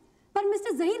 पर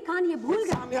मिस्टर ज़हीर खान ये भूल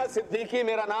गए। सामिया सिद्दीकी,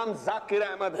 मेरा नाम जाकिर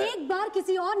अहमद है। एक बार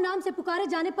किसी और नाम से पुकारे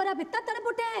जाने पर आप इतना तड़प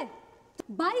उठे हैं।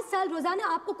 22 साल रोजाना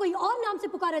आपको कोई और नाम से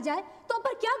पुकारा जाए तो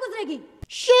पर क्या गुजरेगी?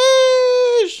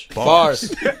 शीश! Bars.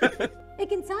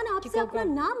 एक इंसान आपसे अपना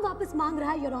नाम वापस मांग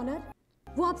रहा है योर ऑनर।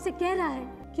 वो आपसे कह रहा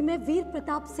है कि मैं वीर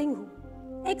प्रताप सिंह हूँ,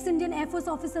 x Indian air force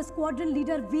officer squadron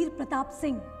leader वीर प्रताप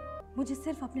सिंह। मुझे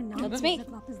सिर्फ अपने नाम वापस दे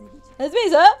दीजिए। That's me,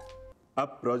 sir. अब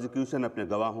प्रोसिक्यूशन अपने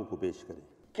गवाहों को पेश करे।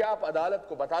 क्या आप अदालत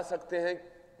को बता सकते हैं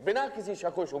बिना किसी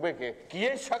शक व शुबे के कि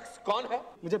ये शख्स कौन है?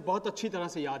 मुझे बहुत अच्छी तरह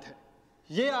से याद है।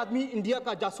 ये आदमी इंडिया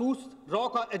का जासूस रॉ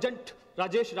का एजेंट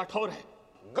राजेश राठौर है।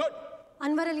 गुड।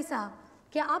 अनवर अली साहब,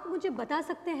 क्या आप मुझे बता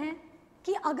सकते हैं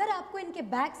कि अगर आपको इनके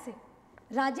बैग से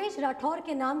राजेश राठौर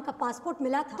के नाम का पासपोर्ट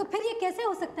मिला था तो फिर ये कैसे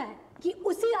हो सकता है कि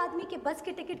उसी आदमी के बस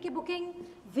के टिकट की बुकिंग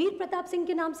वीर प्रताप सिंह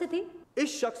के नाम से थी?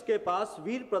 इस शख्स के पास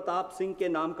वीर प्रताप सिंह के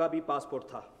नाम का भी पासपोर्ट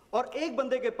था और एक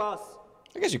बंदे के पास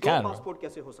I guess you can. Passport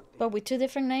कैसे हो सकते हैं? But with two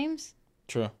different names?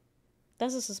 True.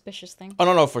 That's a suspicious thing. Oh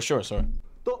no, for sure, sorry.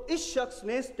 तो इस शख्स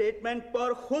ने स्टेटमेंट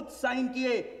पर खुद साइन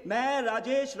किए, मैं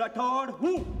राजेश राठौड़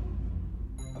हूं।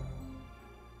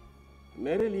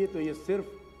 मेरे लिए तो ये सिर्फ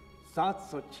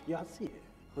 786 है,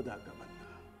 खुदा का बंदा।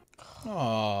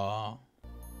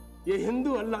 ये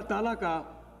हिंदू अल्लाह ताला का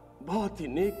बहुत ही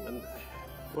नेक बंदा है।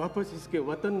 वापस इसके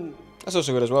वतन। That's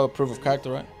also good as well. Proof of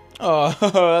character, right? Oh,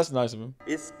 that's nice of him.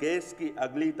 इस केस की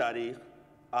अगली तारीख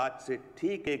आज से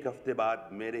ठीक एक हफ्ते बाद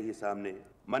मेरे ही सामने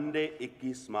मंडे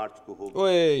 21 मार्च को होगी।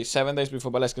 Wait, 7 days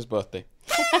before Baleska's birthday.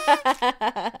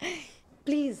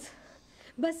 Please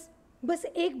बस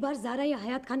एक बार ज़ारा या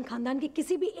हयात खान खानदान के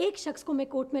किसी भी एक शख्स को मैं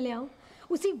कोर्ट में ले आऊं,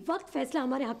 उसी वक्त फैसला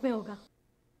हमारे हक में होगा।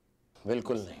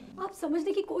 बिल्कुल नहीं। आप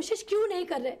समझने की कोशिश क्यों नहीं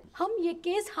कर रहे? हम ये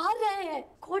केस हार रहे हैं।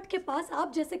 कोर्ट के पास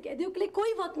आप जैसे कैदियों के लिए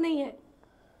कोई वक्त नहीं है।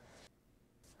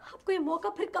 आपको ये मौका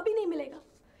फिर कभी नहीं मिलेगा।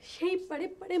 यही पड़े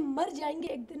पड़े मर जाएंगे,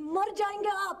 एक दिन मर जाएंगे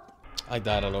आप। I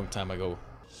died a long time ago.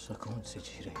 सुकून से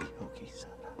जी रही होगी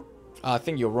Zaara. I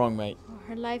think you're wrong, mate.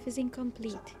 Her life is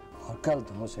incomplete. और कल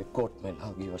तुम उसे कोर्ट में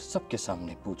लाओगी और सबके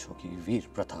सामने पूछोगी वीर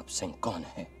प्रताप सिंह कौन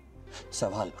है।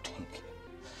 सवाल उठेंगे,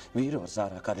 वीर और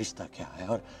ज़ारा का रिश्ता क्या है,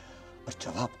 और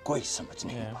जवाब कोई समझ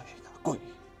नहीं पाएगा, कोई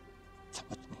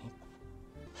समझ नहीं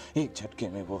पाएगा। एक झटके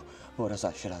में वो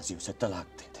रज़ा शिराजी उसे तलाक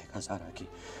दे देगा, ज़ारा की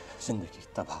जिंदगी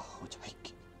तबाह हो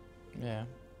जाएगी।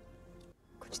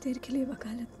 कुछ देर के लिए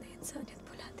वकालत ने इंसानियत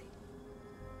भुला दी।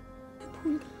 मैं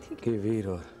भूल गई थी कि वीर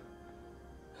और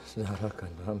ज़ारा का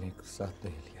नाम एक साथ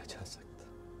नहीं लिया जा सकता।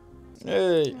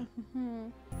 Hey.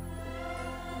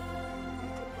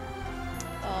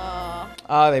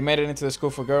 They made it into the school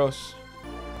for girls.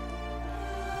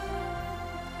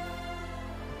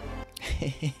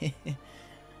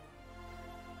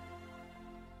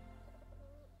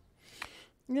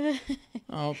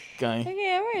 Okay.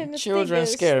 Okay, we're in the Children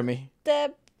scare me.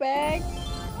 Step back.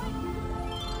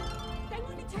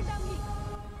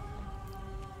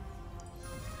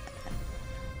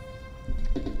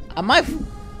 Am I?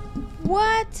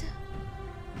 What?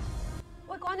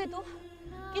 वो कौन है तू?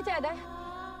 की चाहता है?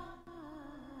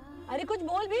 अरे कुछ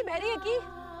बोल भी, बहरी है की?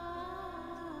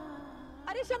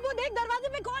 अरे शंभू देख दरवाजे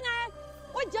पे कौन आया?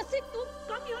 ओए जस्सी तू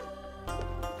कम हियर।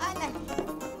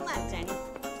 मर जानी।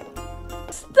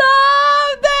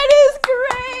 Stop! That is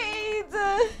great!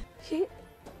 ये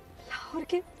लाहौर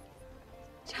के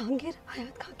जहांगीर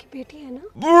हयात खान की बेटी है ना?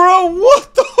 Bro, what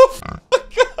the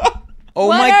fuck? Oh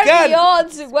what my are God! The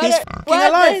odds? He's fucking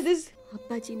alive.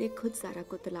 अब्बा जी ने खुद ज़ारा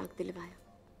को तलाक दिलवाया।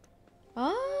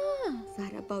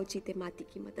 ज़ारा बाऊजी ते माती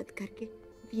की मदद करके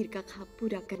वीर का ख्वाब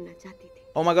पूरा करना चाहती थी।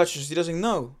 Oh my God, she doesn't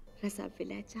know. रज़ा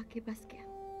विलायत जाके बस गया।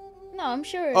 No, I'm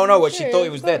sure. Oh no, I'm what sure, she thought he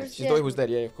of was dead. course, She thought he was dead.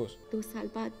 Yeah, of course. 2 साल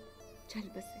बाद चल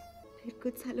बसे। फिर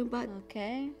कुछ सालों बाद।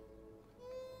 Okay.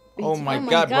 Oh my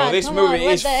God, bro, this movie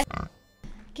is.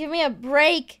 Give me a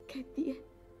break. कहती है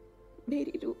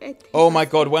मेरी रूह ऐसे। Oh my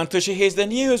God, wait until she hears the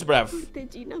news, bruv. उठते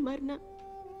जीना मरना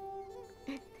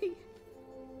ऐसे ही।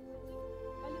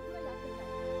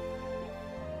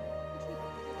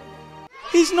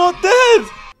 He's not dead.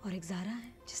 और एक ज़ारा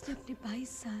है जिसने अपने 22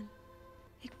 साल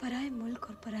एक पराये मुल्क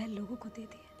और पराये लोगों को दे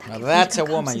दिए। Now that's a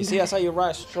woman. You see, that's how you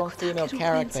write strong female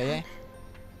character, yeah?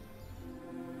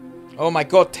 Oh my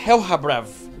God, tell her, bruv.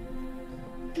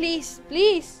 Please,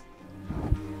 please.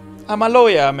 I'm a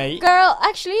lawyer, mate. Girl,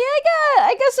 actually,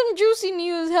 I got some juicy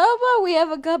news. How about we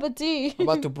have a cup of tea? I'm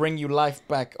about to bring you life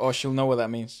back, or she'll know what that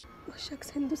means. वो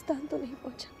शख्स हिंदुस्तान तो नहीं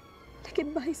पहुंचा,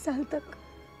 लेकिन 22 साल तक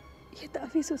ये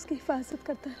तावीज़ उसकी हिफाजत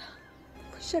करता रहा।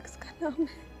 वो शख्स का नाम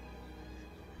है।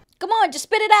 Come on, just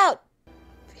spit it out.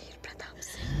 Veer Pratap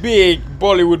Singh. Big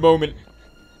Bollywood moment.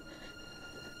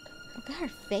 Look at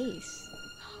her face.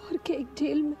 और के एक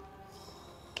जेल में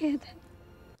कैद है।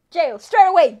 Jail, straight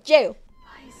away, jail.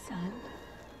 22 साल।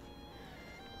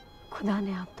 खुदा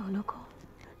ने आप दोनों को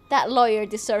That lawyer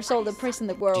deserves all the praise in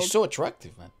the world. She's so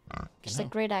attractive, man. She's a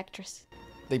great actress.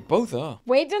 They both are.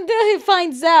 Wait until he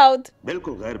finds out.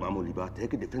 बिल्कुल गैर मामूली बात है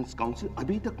कि डिफेंस काउंसिल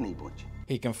अभी तक नहीं पहुंची।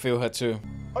 He can feel her too.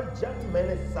 और जब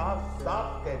मैंने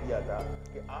साफ-साफ कह दिया था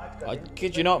कि आज I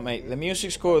kid you not, mate. The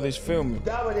music score of this film.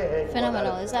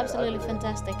 Phenomenal. It's absolutely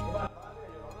fantastic.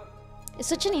 It's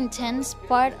such an intense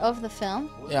part of the film.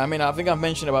 Yeah, I mean, I think I've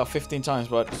mentioned about 15 times,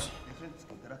 but...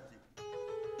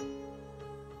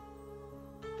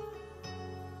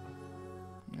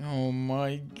 Oh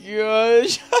my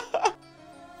gosh.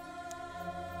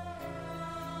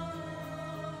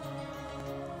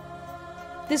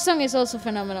 This song is also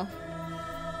phenomenal.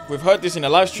 We've heard this in a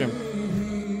live stream.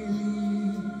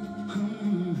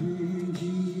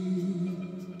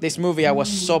 This movie, I was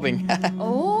sobbing.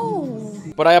 Oh.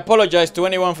 But I apologize to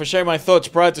anyone for sharing my thoughts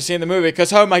prior to seeing the movie,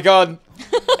 because oh my god,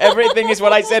 everything is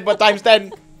what I said, but times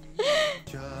 10.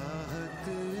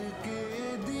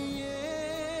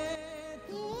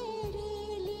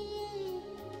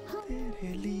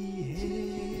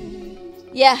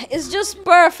 Yeah, it's just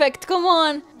perfect. Come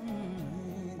on.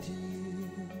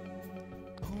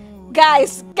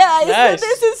 Guys, Nice.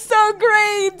 this is so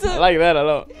great. I like that a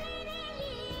lot.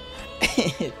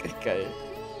 Okay.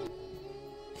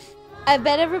 I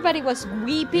bet everybody was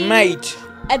weeping, Mate.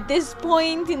 at this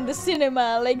point in the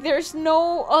cinema. Like, there's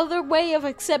no other way of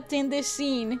accepting this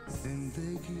scene.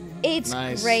 It's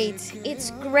Nice. great.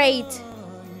 It's great.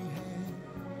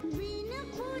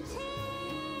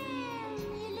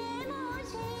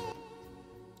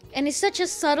 And it's such a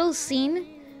subtle scene.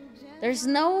 There's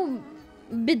no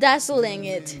bedazzling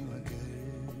it.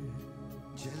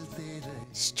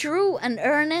 It's true and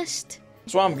earnest.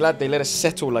 That's why I'm glad they let us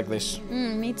settle like this.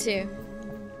 Me too.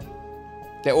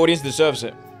 The audience deserves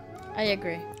it. I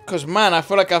agree. Because man, I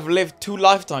feel like I've lived 2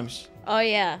 lifetimes. Oh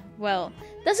yeah, well,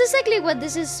 that's exactly what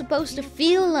this is supposed to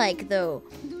feel like though.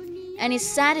 And it's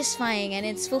satisfying and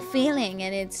it's fulfilling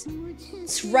and it's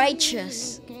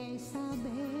righteous.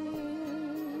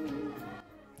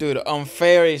 Dude,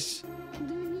 unfair is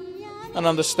an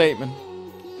understatement.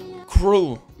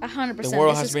 Cruel. 100%. The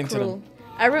world this has is been to cruel. them.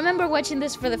 I remember watching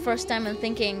this for the first time and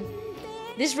thinking,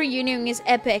 this reunion is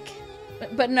epic.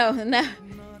 But no,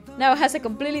 now it has a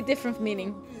completely different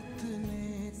meaning.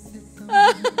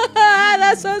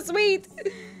 That's so sweet.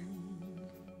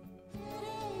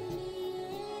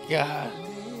 God.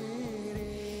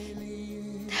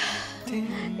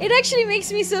 It actually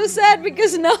makes me so sad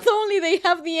because not only they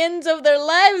have the ends of their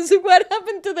lives, what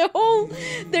happened to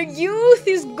their youth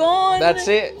is gone. That's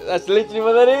it. That's literally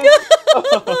what that is.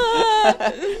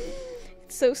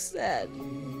 It's so sad.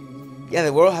 Yeah,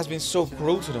 the world has been so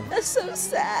cruel to them. That's so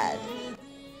sad.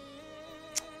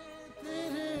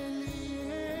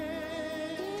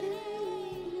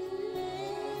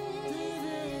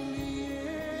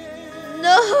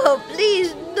 No,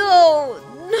 please, no.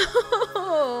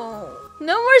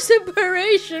 No more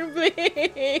separation,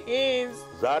 please.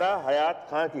 Zaara हयात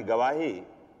खान की गवाही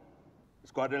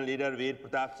squadron leader वीर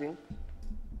प्रताप सिंह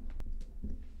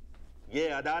ये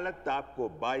अदालत आपको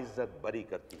बाइज्जत बरी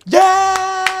करती है।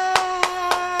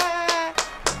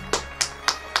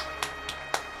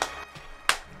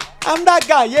 I'm that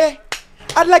guy, yeah?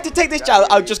 I'd like to take this chance.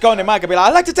 I'll just go on the mic and be like,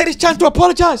 I'd like to take this chance to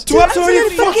apologize to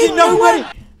absolutely fucking nobody.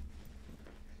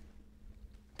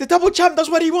 The double champ does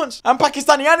what he wants. I'm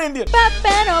Pakistani and Indian.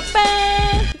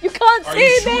 You can't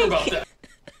see me.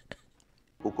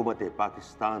 हुकूमत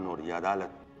पाकिस्तान और ये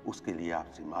अदालत उसके लिए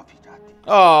आपसे माफी चाहती है।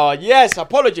 Oh, yes,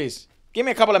 apologies. Give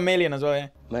me a couple of million as well, yeah?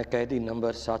 मैं कैदी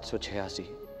नंबर 786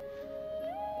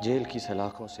 जेल की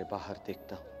सलाखों से बाहर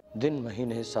देखता हूँ, दिन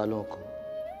महीने सालों को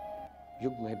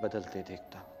युग में बदलते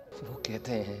देखता हूँ। वो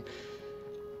कहते हैं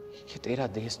ये तेरा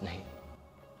देश नहीं,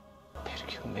 फिर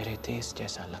क्यों मेरे देश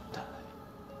जैसा लगता है?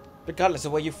 Regardless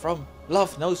of where you're from,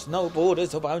 love knows no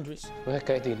borders or boundaries. मैं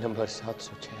कैदी number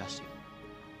 786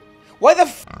 What the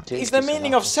f is the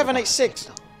meaning of 786?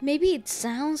 Maybe it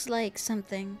sounds like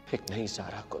something. एक नई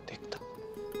ज़ारा को देखता हूँ,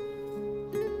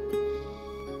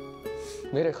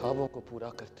 मेरे ख्वाबों को पूरा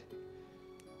करते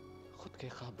खुद के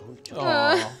ख्वाब भूल चुका।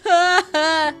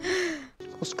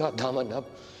 उसका दामन अब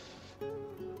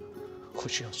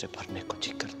खुशियों से भरने को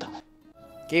जी करता है।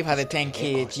 Give her the 10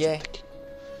 kids, yeah?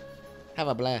 Have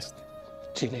a blast.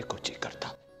 जीने को जी करता।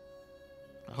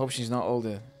 I hope she's not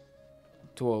older.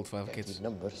 Too old for have kids.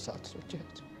 Number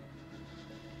 786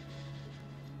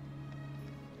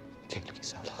 jail की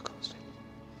सलाखों से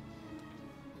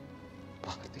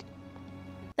बाहर देख।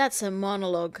 That's a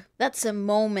monologue. That's a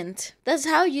moment. That's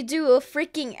how you do a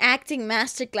freaking acting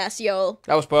masterclass, y'all.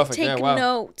 That was perfect. Take Yeah, wow.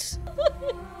 notes.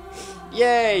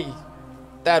 Yay!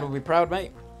 Dad will be proud,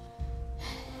 mate.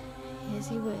 Yes,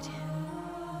 he would.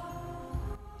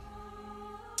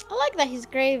 I like that his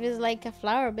grave is like a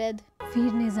flower bed.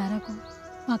 वीर ने ज़ारा को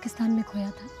पाकिस्तान में खोया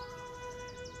था,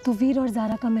 तो वीर और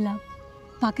ज़ारा का मिलाप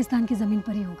पाकिस्तान की ज़मीन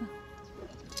पर ही होगा।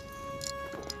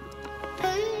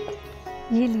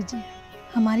 ये लीजिए,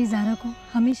 हमारी ज़ारा को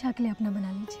हमेशा के लिए अपना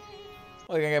बना लीजिए।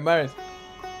 Oh, you're gonna get married?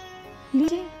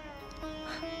 लीजिए।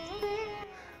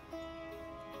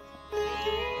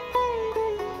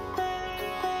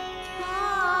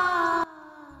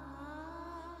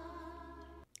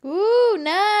 Ooh,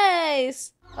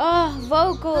 nice. Oh,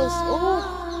 vocals. Oh.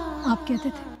 आप कहते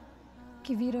थे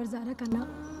कि वीर और ज़ारा का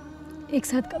नाम एक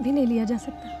साथ कभी नहीं लिया जा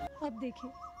सकता। अब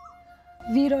देखिए,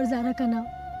 वीर और ज़ारा का नाम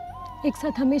एक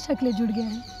साथ हमेशा के लिए जुड़ गया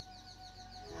है।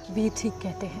 वीर ठीक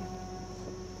कहते हैं,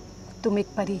 तुम एक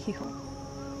परी ही हो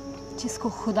जिसको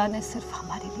खुदा ने सिर्फ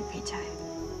हमारे लिए भेजा है।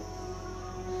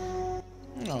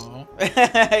 Oh,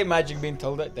 imagine being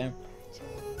told that. Damn.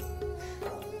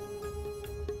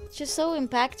 Just so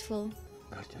impactful.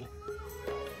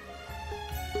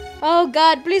 Oh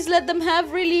God, please let them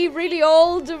have really, really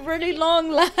old, really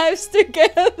long lives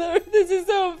together. This is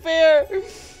so unfair.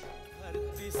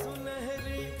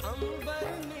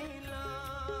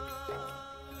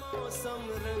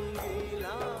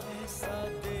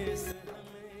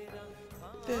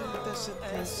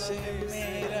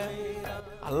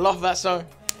 I love that song.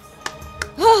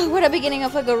 Oh, what a beginning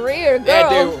of a career, girl. Yeah,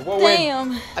 dude. What Damn.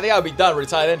 win? I think I'll be done,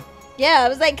 retired then. Yeah, I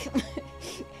was like,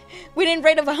 winning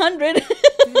rate of 100.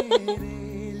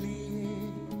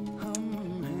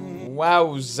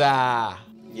 Wowza.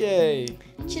 Yay.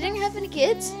 She didn't have any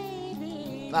kids?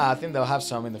 Nah, I think they'll have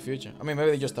some in the future. I mean,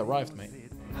 maybe they just arrived, mate.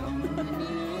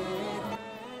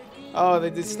 Oh, they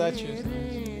did statues.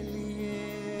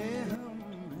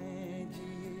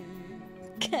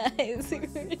 Guys,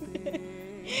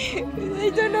 I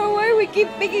don't know why we keep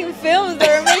making films that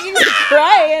are making me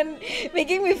cry and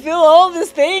making me feel all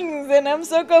these things, and I'm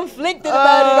so conflicted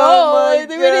about it all. My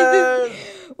God.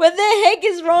 What the heck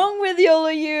is wrong with all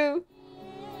of you?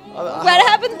 What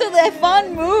happened to the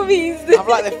fun movies? I'm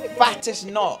like the fattest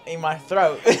knot in my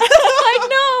throat. I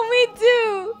know, me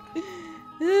too.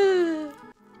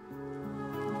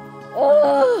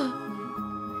 Oh.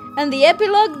 And the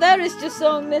epilogue, that is just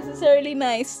so unnecessarily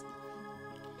nice.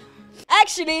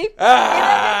 Actually, I'm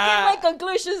gonna give my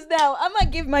conclusions now. I'm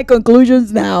gonna give my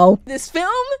conclusions now. This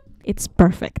film, it's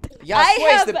perfect. Yeah, I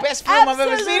swear it's the best film I've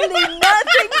ever seen. Absolutely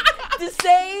nothing to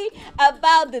say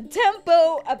about the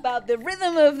tempo, about the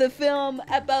rhythm of the film,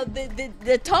 about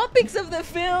the topics of the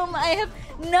film. I have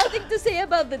nothing to say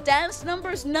about the dance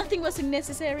numbers. Nothing was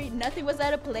unnecessary. Nothing was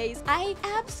out of place. I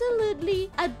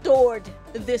absolutely adored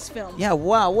this film. Yeah,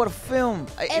 wow, what a film.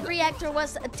 Every actor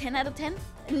was a 10 out of 10.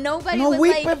 Nobody no was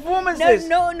weak like performances.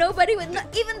 Nobody was not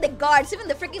even the guards, even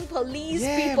the freaking police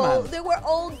people. Man. They were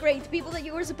all great. People that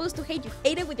you were supposed to hate, you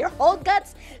hated with your whole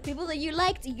guts. People that you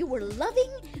liked, you were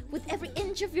loving with every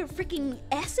inch of your freaking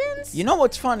essence. You know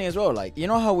what's funny as well? Like, you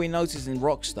know how we noticed in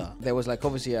Rockstar, there was like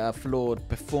obviously a flawed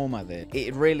performer there.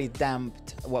 It really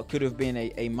damped what could have been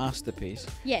a masterpiece.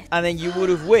 Yes. And then you would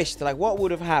have wished, like, what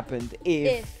would have happened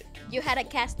if you had a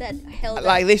cast that held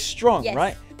like up. this strong, Yes.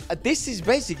 right? This is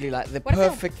basically like the What a film.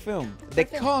 perfect film. The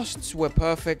casts were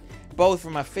perfect, both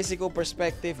from a physical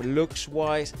perspective,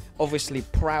 looks-wise, obviously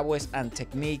prowess and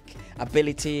technique,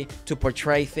 ability to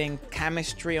portray things,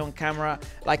 chemistry on camera.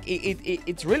 Like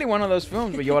it's really one of those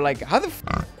films where you're like, how the f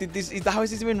did this? How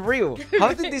is this even real?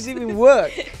 How did this even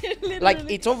work? Like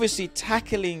it's obviously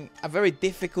tackling a very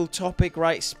difficult topic,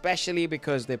 right? Especially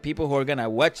because the people who are gonna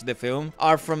watch the film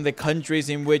are from the countries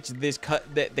in which this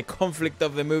the conflict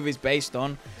of the movie is based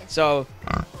on. So.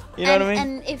 You know what I mean?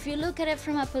 And if you look at it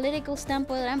from a political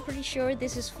standpoint, I'm pretty sure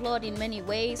this is flawed in many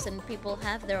ways, and people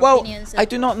have their opinions. I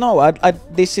do not know.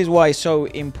 This is why it's so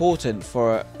important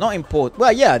for... Not important.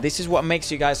 Well, yeah, this is what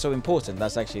makes you guys so important.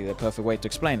 That's actually the perfect way to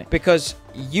explain it. Because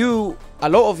a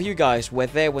lot of you guys were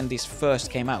there when this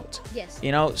first came out. Yes.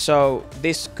 You know, so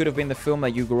this could have been the film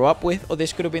that you grew up with, or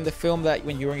this could have been the film that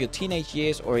when you were in your teenage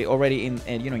years or already in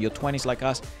you know, your 20s like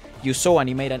us, you saw and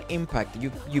you made an impact.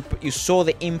 You saw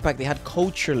the impact they had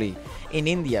culturally in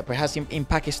India, perhaps in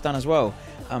Pakistan as well.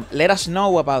 Let us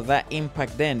know about that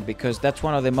impact then, because that's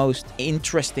one of the most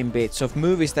interesting bits of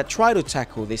movies that try to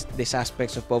tackle these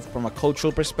aspects of both from a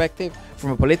cultural perspective,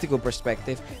 from a political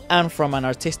perspective, and from an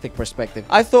artistic perspective.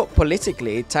 I thought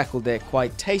politically it tackled it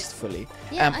quite tastefully.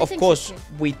 Yeah, of course,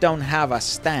 we don't have a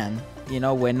Stan You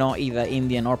know, we're not either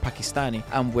Indian or Pakistani,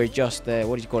 and we're just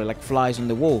what do you call it, like flies on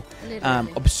the wall,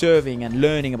 observing and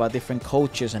learning about different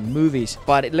cultures and movies.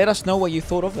 But let us know what you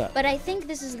thought of that. But I think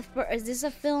this is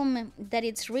a film that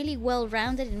it's really well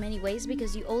rounded in many ways,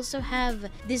 because you also have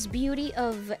this beauty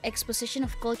of exposition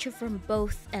of culture from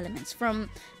both elements, from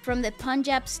the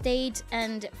Punjab state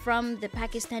and from the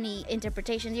Pakistani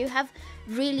interpretation. You have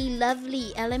really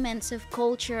lovely elements of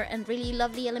culture and really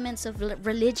lovely elements of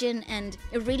religion and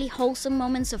really wholesome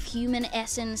moments of human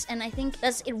essence, and I think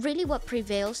that's really what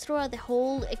prevails throughout the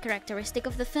whole characteristic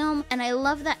of the film. And I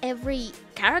love that every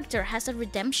character has a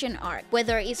redemption arc,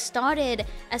 whether it started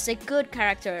as a good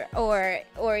character or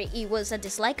it was a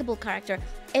dislikable character.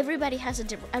 Everybody has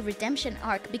a redemption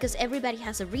arc, because everybody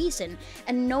has a reason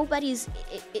and nobody's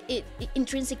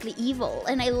intrinsically evil.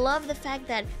 And I love the fact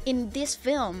that in this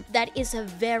film that is a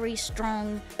very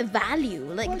strong value,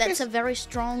 like that's a very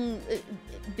strong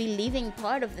believing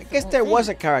part of the film. I guess there was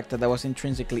a character that was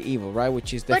intrinsically evil, right?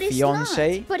 Which is the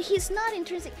fiance. But he's not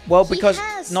intrinsic. Well,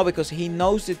 because he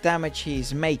knows the damage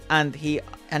he's made, and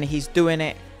he's doing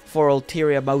it for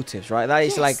ulterior motives, right? That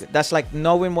is that's like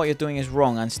knowing what you're doing is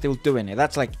wrong and still doing it.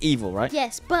 That's like evil, right?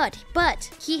 Yes, but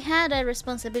he had a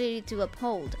responsibility to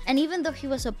uphold, and even though he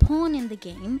was a pawn in the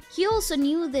game, he also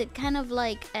knew the kind of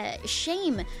like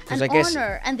shame and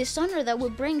honor and dishonor that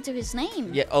would bring to his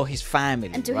name. Yeah, his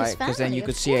family, and to right? his family, because then you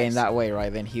could see it in that way,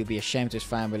 right? Then he'll be ashamed to his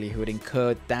family, he would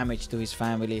incur damage to his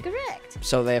family. Correct.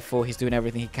 So therefore, he's doing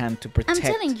everything he can to protect. I'm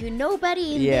telling you,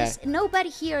 nobody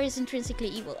here is intrinsically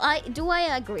evil. Do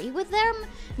I agree with them?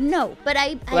 No, but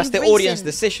that's the audience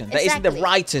decision. That isn't the Exactly.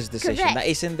 writer's decision. Correct. That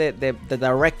isn't the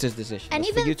director's decision. And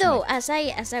That's for even you to though,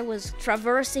 make. as I was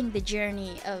traversing the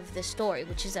journey of the story,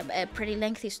 which is a pretty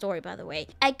lengthy story, by the way,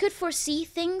 I could foresee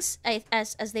things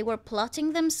as they were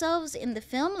plotting themselves in the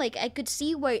film. Like, I could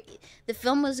see where the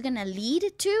film was gonna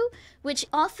lead to, which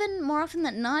more often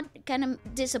than not, kind of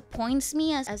disappoints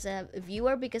me as a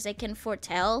viewer, because I can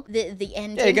foretell the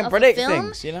ending Yeah, you can of predict a film.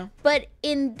 things, you know. But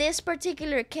in this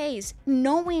particular case,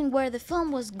 knowing where the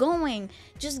film was going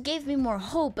just gave me more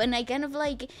hope, and I kind of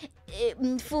like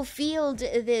fulfilled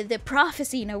the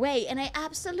prophecy in a way, and I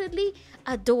absolutely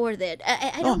adored it.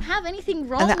 I don't have anything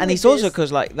wrong with and it's also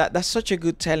because like that's such a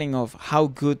good telling of how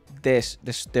good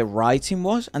the writing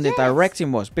was and the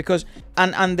directing was, because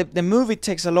and the movie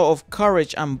takes a lot of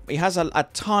courage, and it has a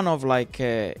ton of like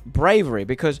bravery,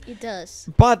 because it does,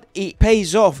 but it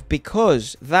pays off,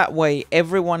 because that way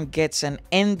everyone gets an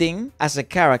ending as a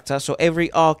character, so every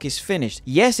arc is finished.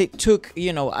 Yes, it took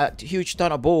a huge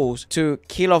ton of balls to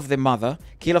kill off the mother,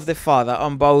 kill off the father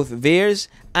on both Veer's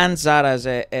and Zara's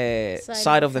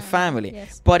side of the family.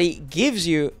 Yes. But it gives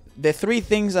you the three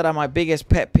things that are my biggest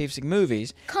pet peeves in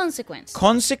movies.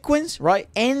 Consequence, right?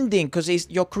 Ending, because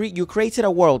you created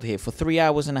a world here for 3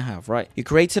 hours and a half, right? You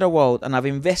created a world, and I've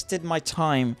invested my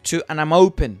time and I'm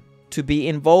open to be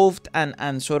involved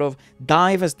and sort of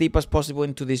dive as deep as possible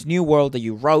into this new world that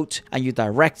you wrote and you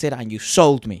directed and you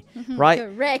sold me, right?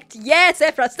 Correct. Yes,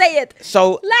 Efra, say it.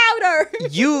 So louder.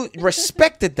 You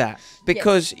respected that,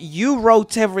 because you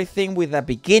wrote everything with a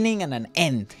beginning and an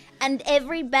end. And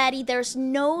everybody, there's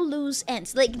no loose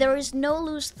ends. Like, there is no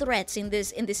loose threads in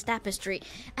this tapestry,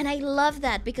 and I love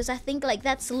that, because I think like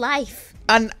that's life.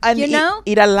 And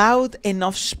it allowed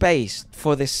enough space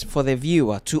for the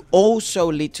viewer to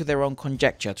also lead to their own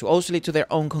conjecture, to also lead to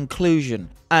their own conclusion,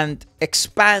 and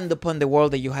expand upon the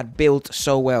world that you had built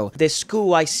so well. The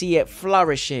school, I see it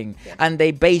flourishing, and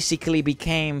they basically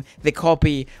became the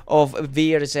copy of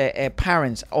Veer's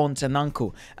parents, aunt and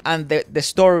uncle. And the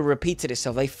story repeated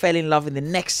itself. They fell in love in the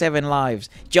next 7 lives,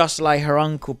 just like her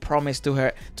uncle promised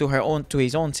to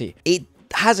his auntie. It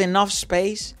has enough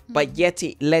space, but yet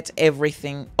it lets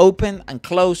everything open and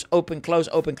close, open, close,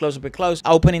 open, close, open, close,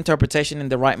 open interpretation in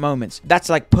the right moments. That's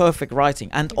like perfect writing.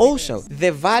 And also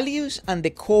the values and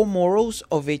the core morals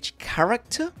of each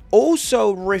character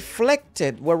also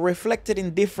were reflected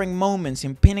in different moments,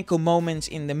 in pinnacle moments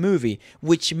in the movie,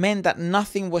 which meant that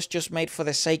nothing was just made for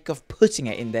the sake of putting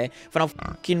it in there for no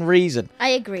fucking reason. I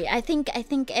agree. I think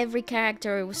every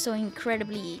character was so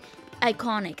incredibly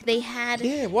iconic. They had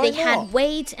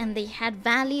weight and they had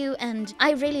value, and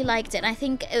I really liked it. I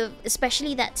think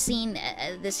especially that scene,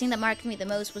 the scene that marked me the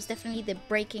most was definitely the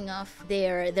breaking off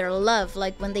their love,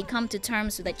 like when they come to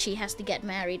terms that she has to get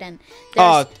married, and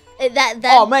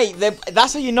Oh, mate,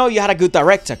 that's how you know you had a good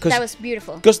director. That was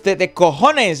beautiful. Because the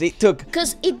cojones it took.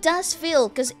 Because it does feel,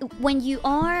 because when you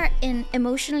are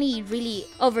emotionally really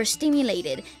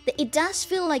overstimulated, it does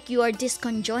feel like you are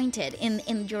disconjointed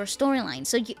in your storyline.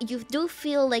 So you do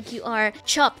feel like you are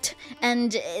chopped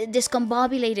and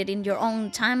discombobulated in your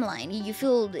own timeline. You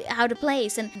feel out of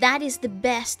place, and that is the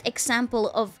best example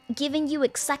of giving you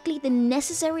exactly the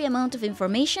necessary amount of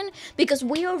information, because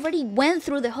we already went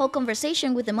through the whole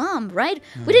conversation with the mom, right?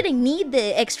 We didn't need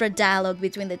the extra dialogue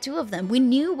between the two of them. We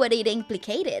knew what it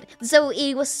implicated. So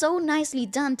it was so nicely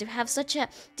done to have such a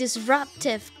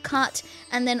disruptive cut,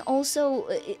 and then also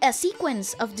a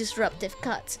sequence of disruptive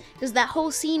cuts, because that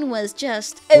whole scene was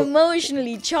just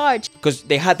emotionally charged. Because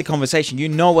they had the conversation, you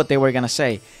know what they were gonna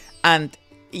say, and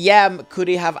yeah, could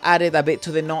he have added a bit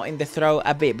to the knot in the throat?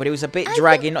 A bit, but it was a bit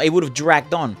dragging. It would have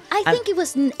dragged on. I think it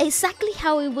was exactly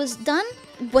how it was done.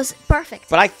 Was perfect.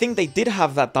 But I think they did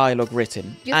have that dialogue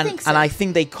written. You think so? And I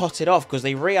think they cut it off because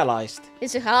they realized.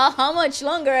 It's how much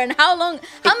longer and how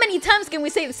many times can we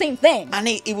say the same thing? And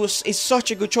it's such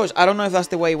a good choice. I don't know if that's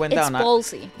the way it went down. It's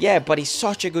ballsy. Yeah, but it's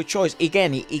such a good choice.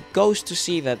 Again, it goes to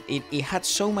see that it had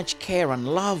so much care and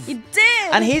love. It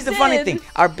did. And here's the funny thing: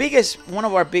 one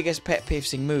of our biggest pet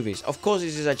peeves in movies. Of course,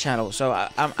 this is a channel, so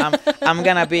I'm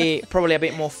gonna be probably a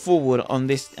bit more forward on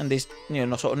this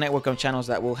sort of network of channels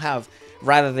that we'll have,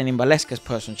 rather than in Valeska's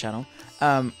personal channel,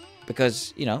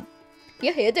 because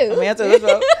you're here too. I'm here too as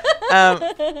well.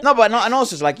 And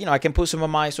also it's like I can put some of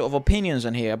my sort of opinions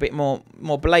on here, a bit more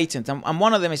blatant. And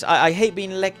one of them is I hate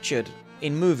being lectured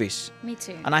in movies. Me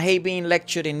too. And I hate being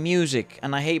lectured in music,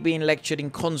 and I hate being lectured in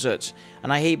concerts,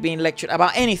 and I hate being lectured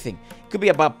about anything. It could be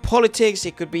about politics.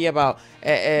 It could be about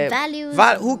values.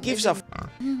 Who gives a?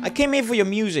 I came here for your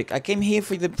music. I came here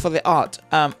for the art.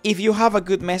 If you have a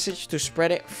good message to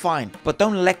spread it, fine. But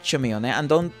don't lecture me on it, and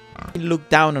don't look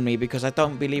down on me because I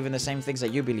don't believe in the same things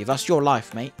that you believe. That's your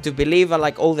life, mate. To believe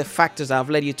like all the factors that have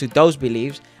led you to those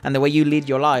beliefs and the way you lead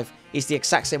your life is the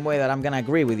exact same way that I'm gonna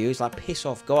agree with you. It's like, piss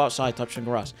off, go outside, touch some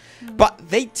grass. But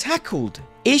they tackled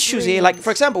issues here, like for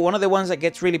example, one of the ones that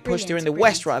gets really pushed here in the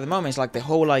West right at the moment is like the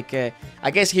whole I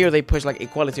guess here they push like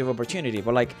equality of opportunity,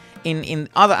 but like in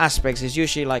other aspects it's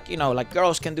usually like like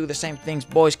girls can do the same things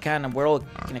boys can, and we're all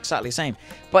exactly the same.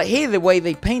 But here the way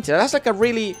they paint it, that's like a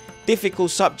really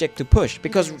difficult subject to push,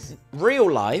 because real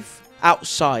life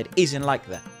outside isn't like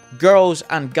that. Girls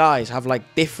and guys have like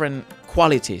different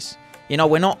qualities.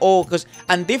 We're not all,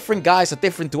 and different guys are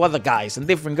different to other guys, and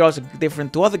different girls are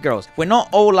different to other girls. We're not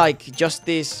all like just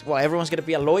this, everyone's gonna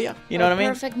be a lawyer, you know what I mean?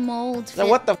 Perfect mold. So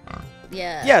what the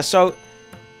yeah. Yeah, so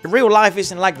real life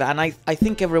isn't like that, and I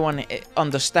think everyone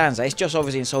understands that. It's just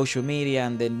obviously in social media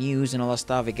and the news and all that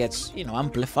stuff, it gets,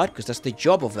 amplified because that's the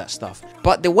job of that stuff.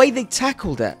 But the way they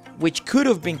tackled that, which could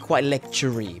have been quite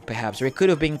lectury, perhaps, or it could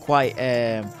have been quite,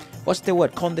 what's the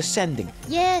word? Condescending.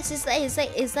 Yes,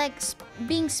 it's like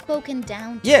being spoken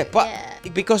down to. Yeah, but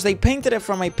because they painted it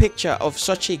from a picture of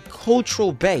such a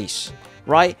cultural base,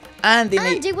 right? And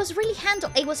it was really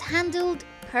handled. It was handled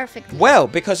perfectly. Well,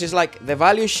 because it's like the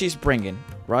value she's bringing,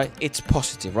 right? It's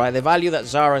positive, right? The value that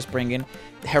Zara's bringing,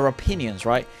 her opinions,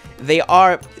 right? They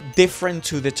are different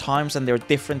to the times and they're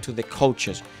different to the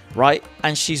cultures, right?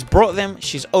 And she's brought them,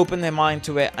 she's opened their mind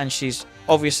to it, and she's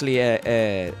obviously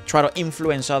try to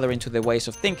influence others into their ways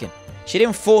of thinking. She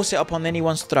didn't force it upon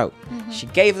anyone's throat. She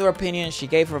gave her opinions, she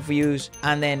gave her views,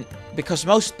 and then because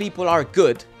most people are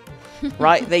good,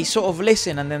 right, they sort of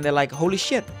listen, and then they're like, holy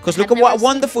shit, because look at what a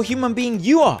wonderful human being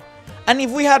you are. And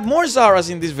if we had more Zaras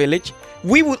in this village,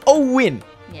 we would all win.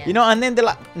 Yeah. And then they're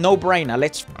like, no brainer,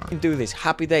 let's do this.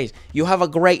 Happy days. You have a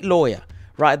great lawyer,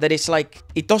 right? That it's like,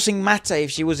 it doesn't matter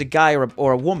if she was a guy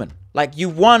or a woman. Like, you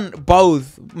want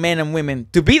both men and women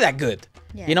to be that good.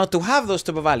 Yeah. To have those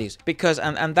type of values. Because,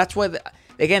 and that's where,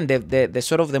 again, the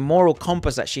sort of the moral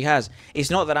compass that she has is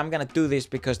not that I'm going to do this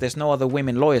because there's no other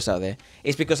women lawyers out there.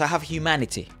 It's because I have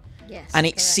humanity. Yes, and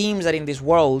it seems that in this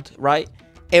world, right,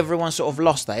 everyone sort of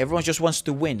lost that. Everyone just wants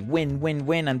to win,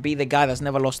 and be the guy that's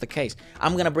never lost the case.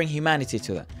 I'm going to bring humanity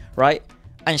to that, right?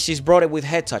 And she's brought it with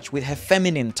her touch, with her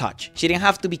feminine touch. She didn't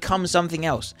have to become something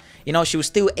else. She was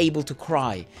still able to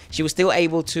cry. She was still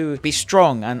able to be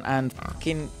strong and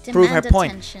prove her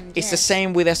point. It's the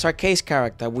same with SRK's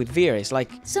character, with Veer. It's like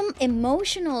some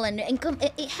emotional and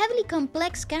heavily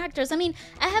complex characters. I mean,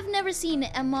 I have never seen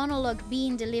a monologue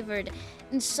being delivered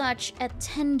in such a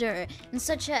tender, in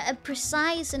such a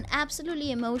precise and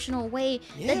absolutely emotional way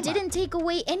that didn't take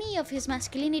away any of his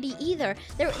masculinity either.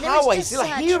 He's still a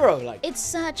hero.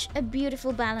 It's such a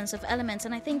beautiful balance of elements,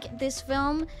 and I think this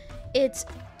film, it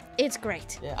It's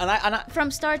great. Yeah, and I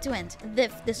from start to end,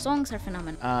 the songs are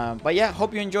phenomenal. But yeah,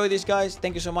 hope you enjoy this, guys.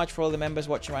 Thank you so much for all the members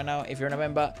watching right now. If you're a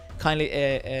member, kindly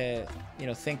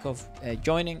think of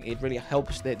joining. It really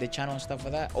helps the channel and stuff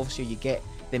like that. Also, you get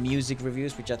the music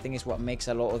reviews, which I think is what makes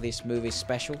a lot of these movies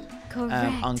special.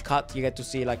 Correct. Uncut, you get to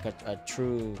see like a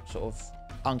true sort of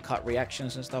uncut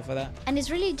reactions and stuff like that. And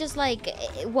it's really just like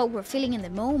what we're feeling in the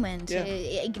moment,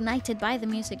 ignited by the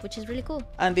music, which is really cool.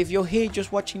 And if you're here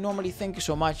just watching normally, thank you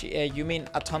so much. You mean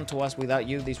a ton to us. Without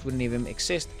you, this wouldn't even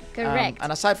exist. Correct.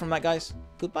 And aside from that, guys,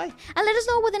 goodbye. And let us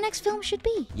know what the next film should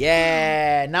be.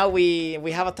 Yeah, now we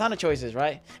have a ton of choices,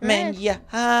 right? Men ja,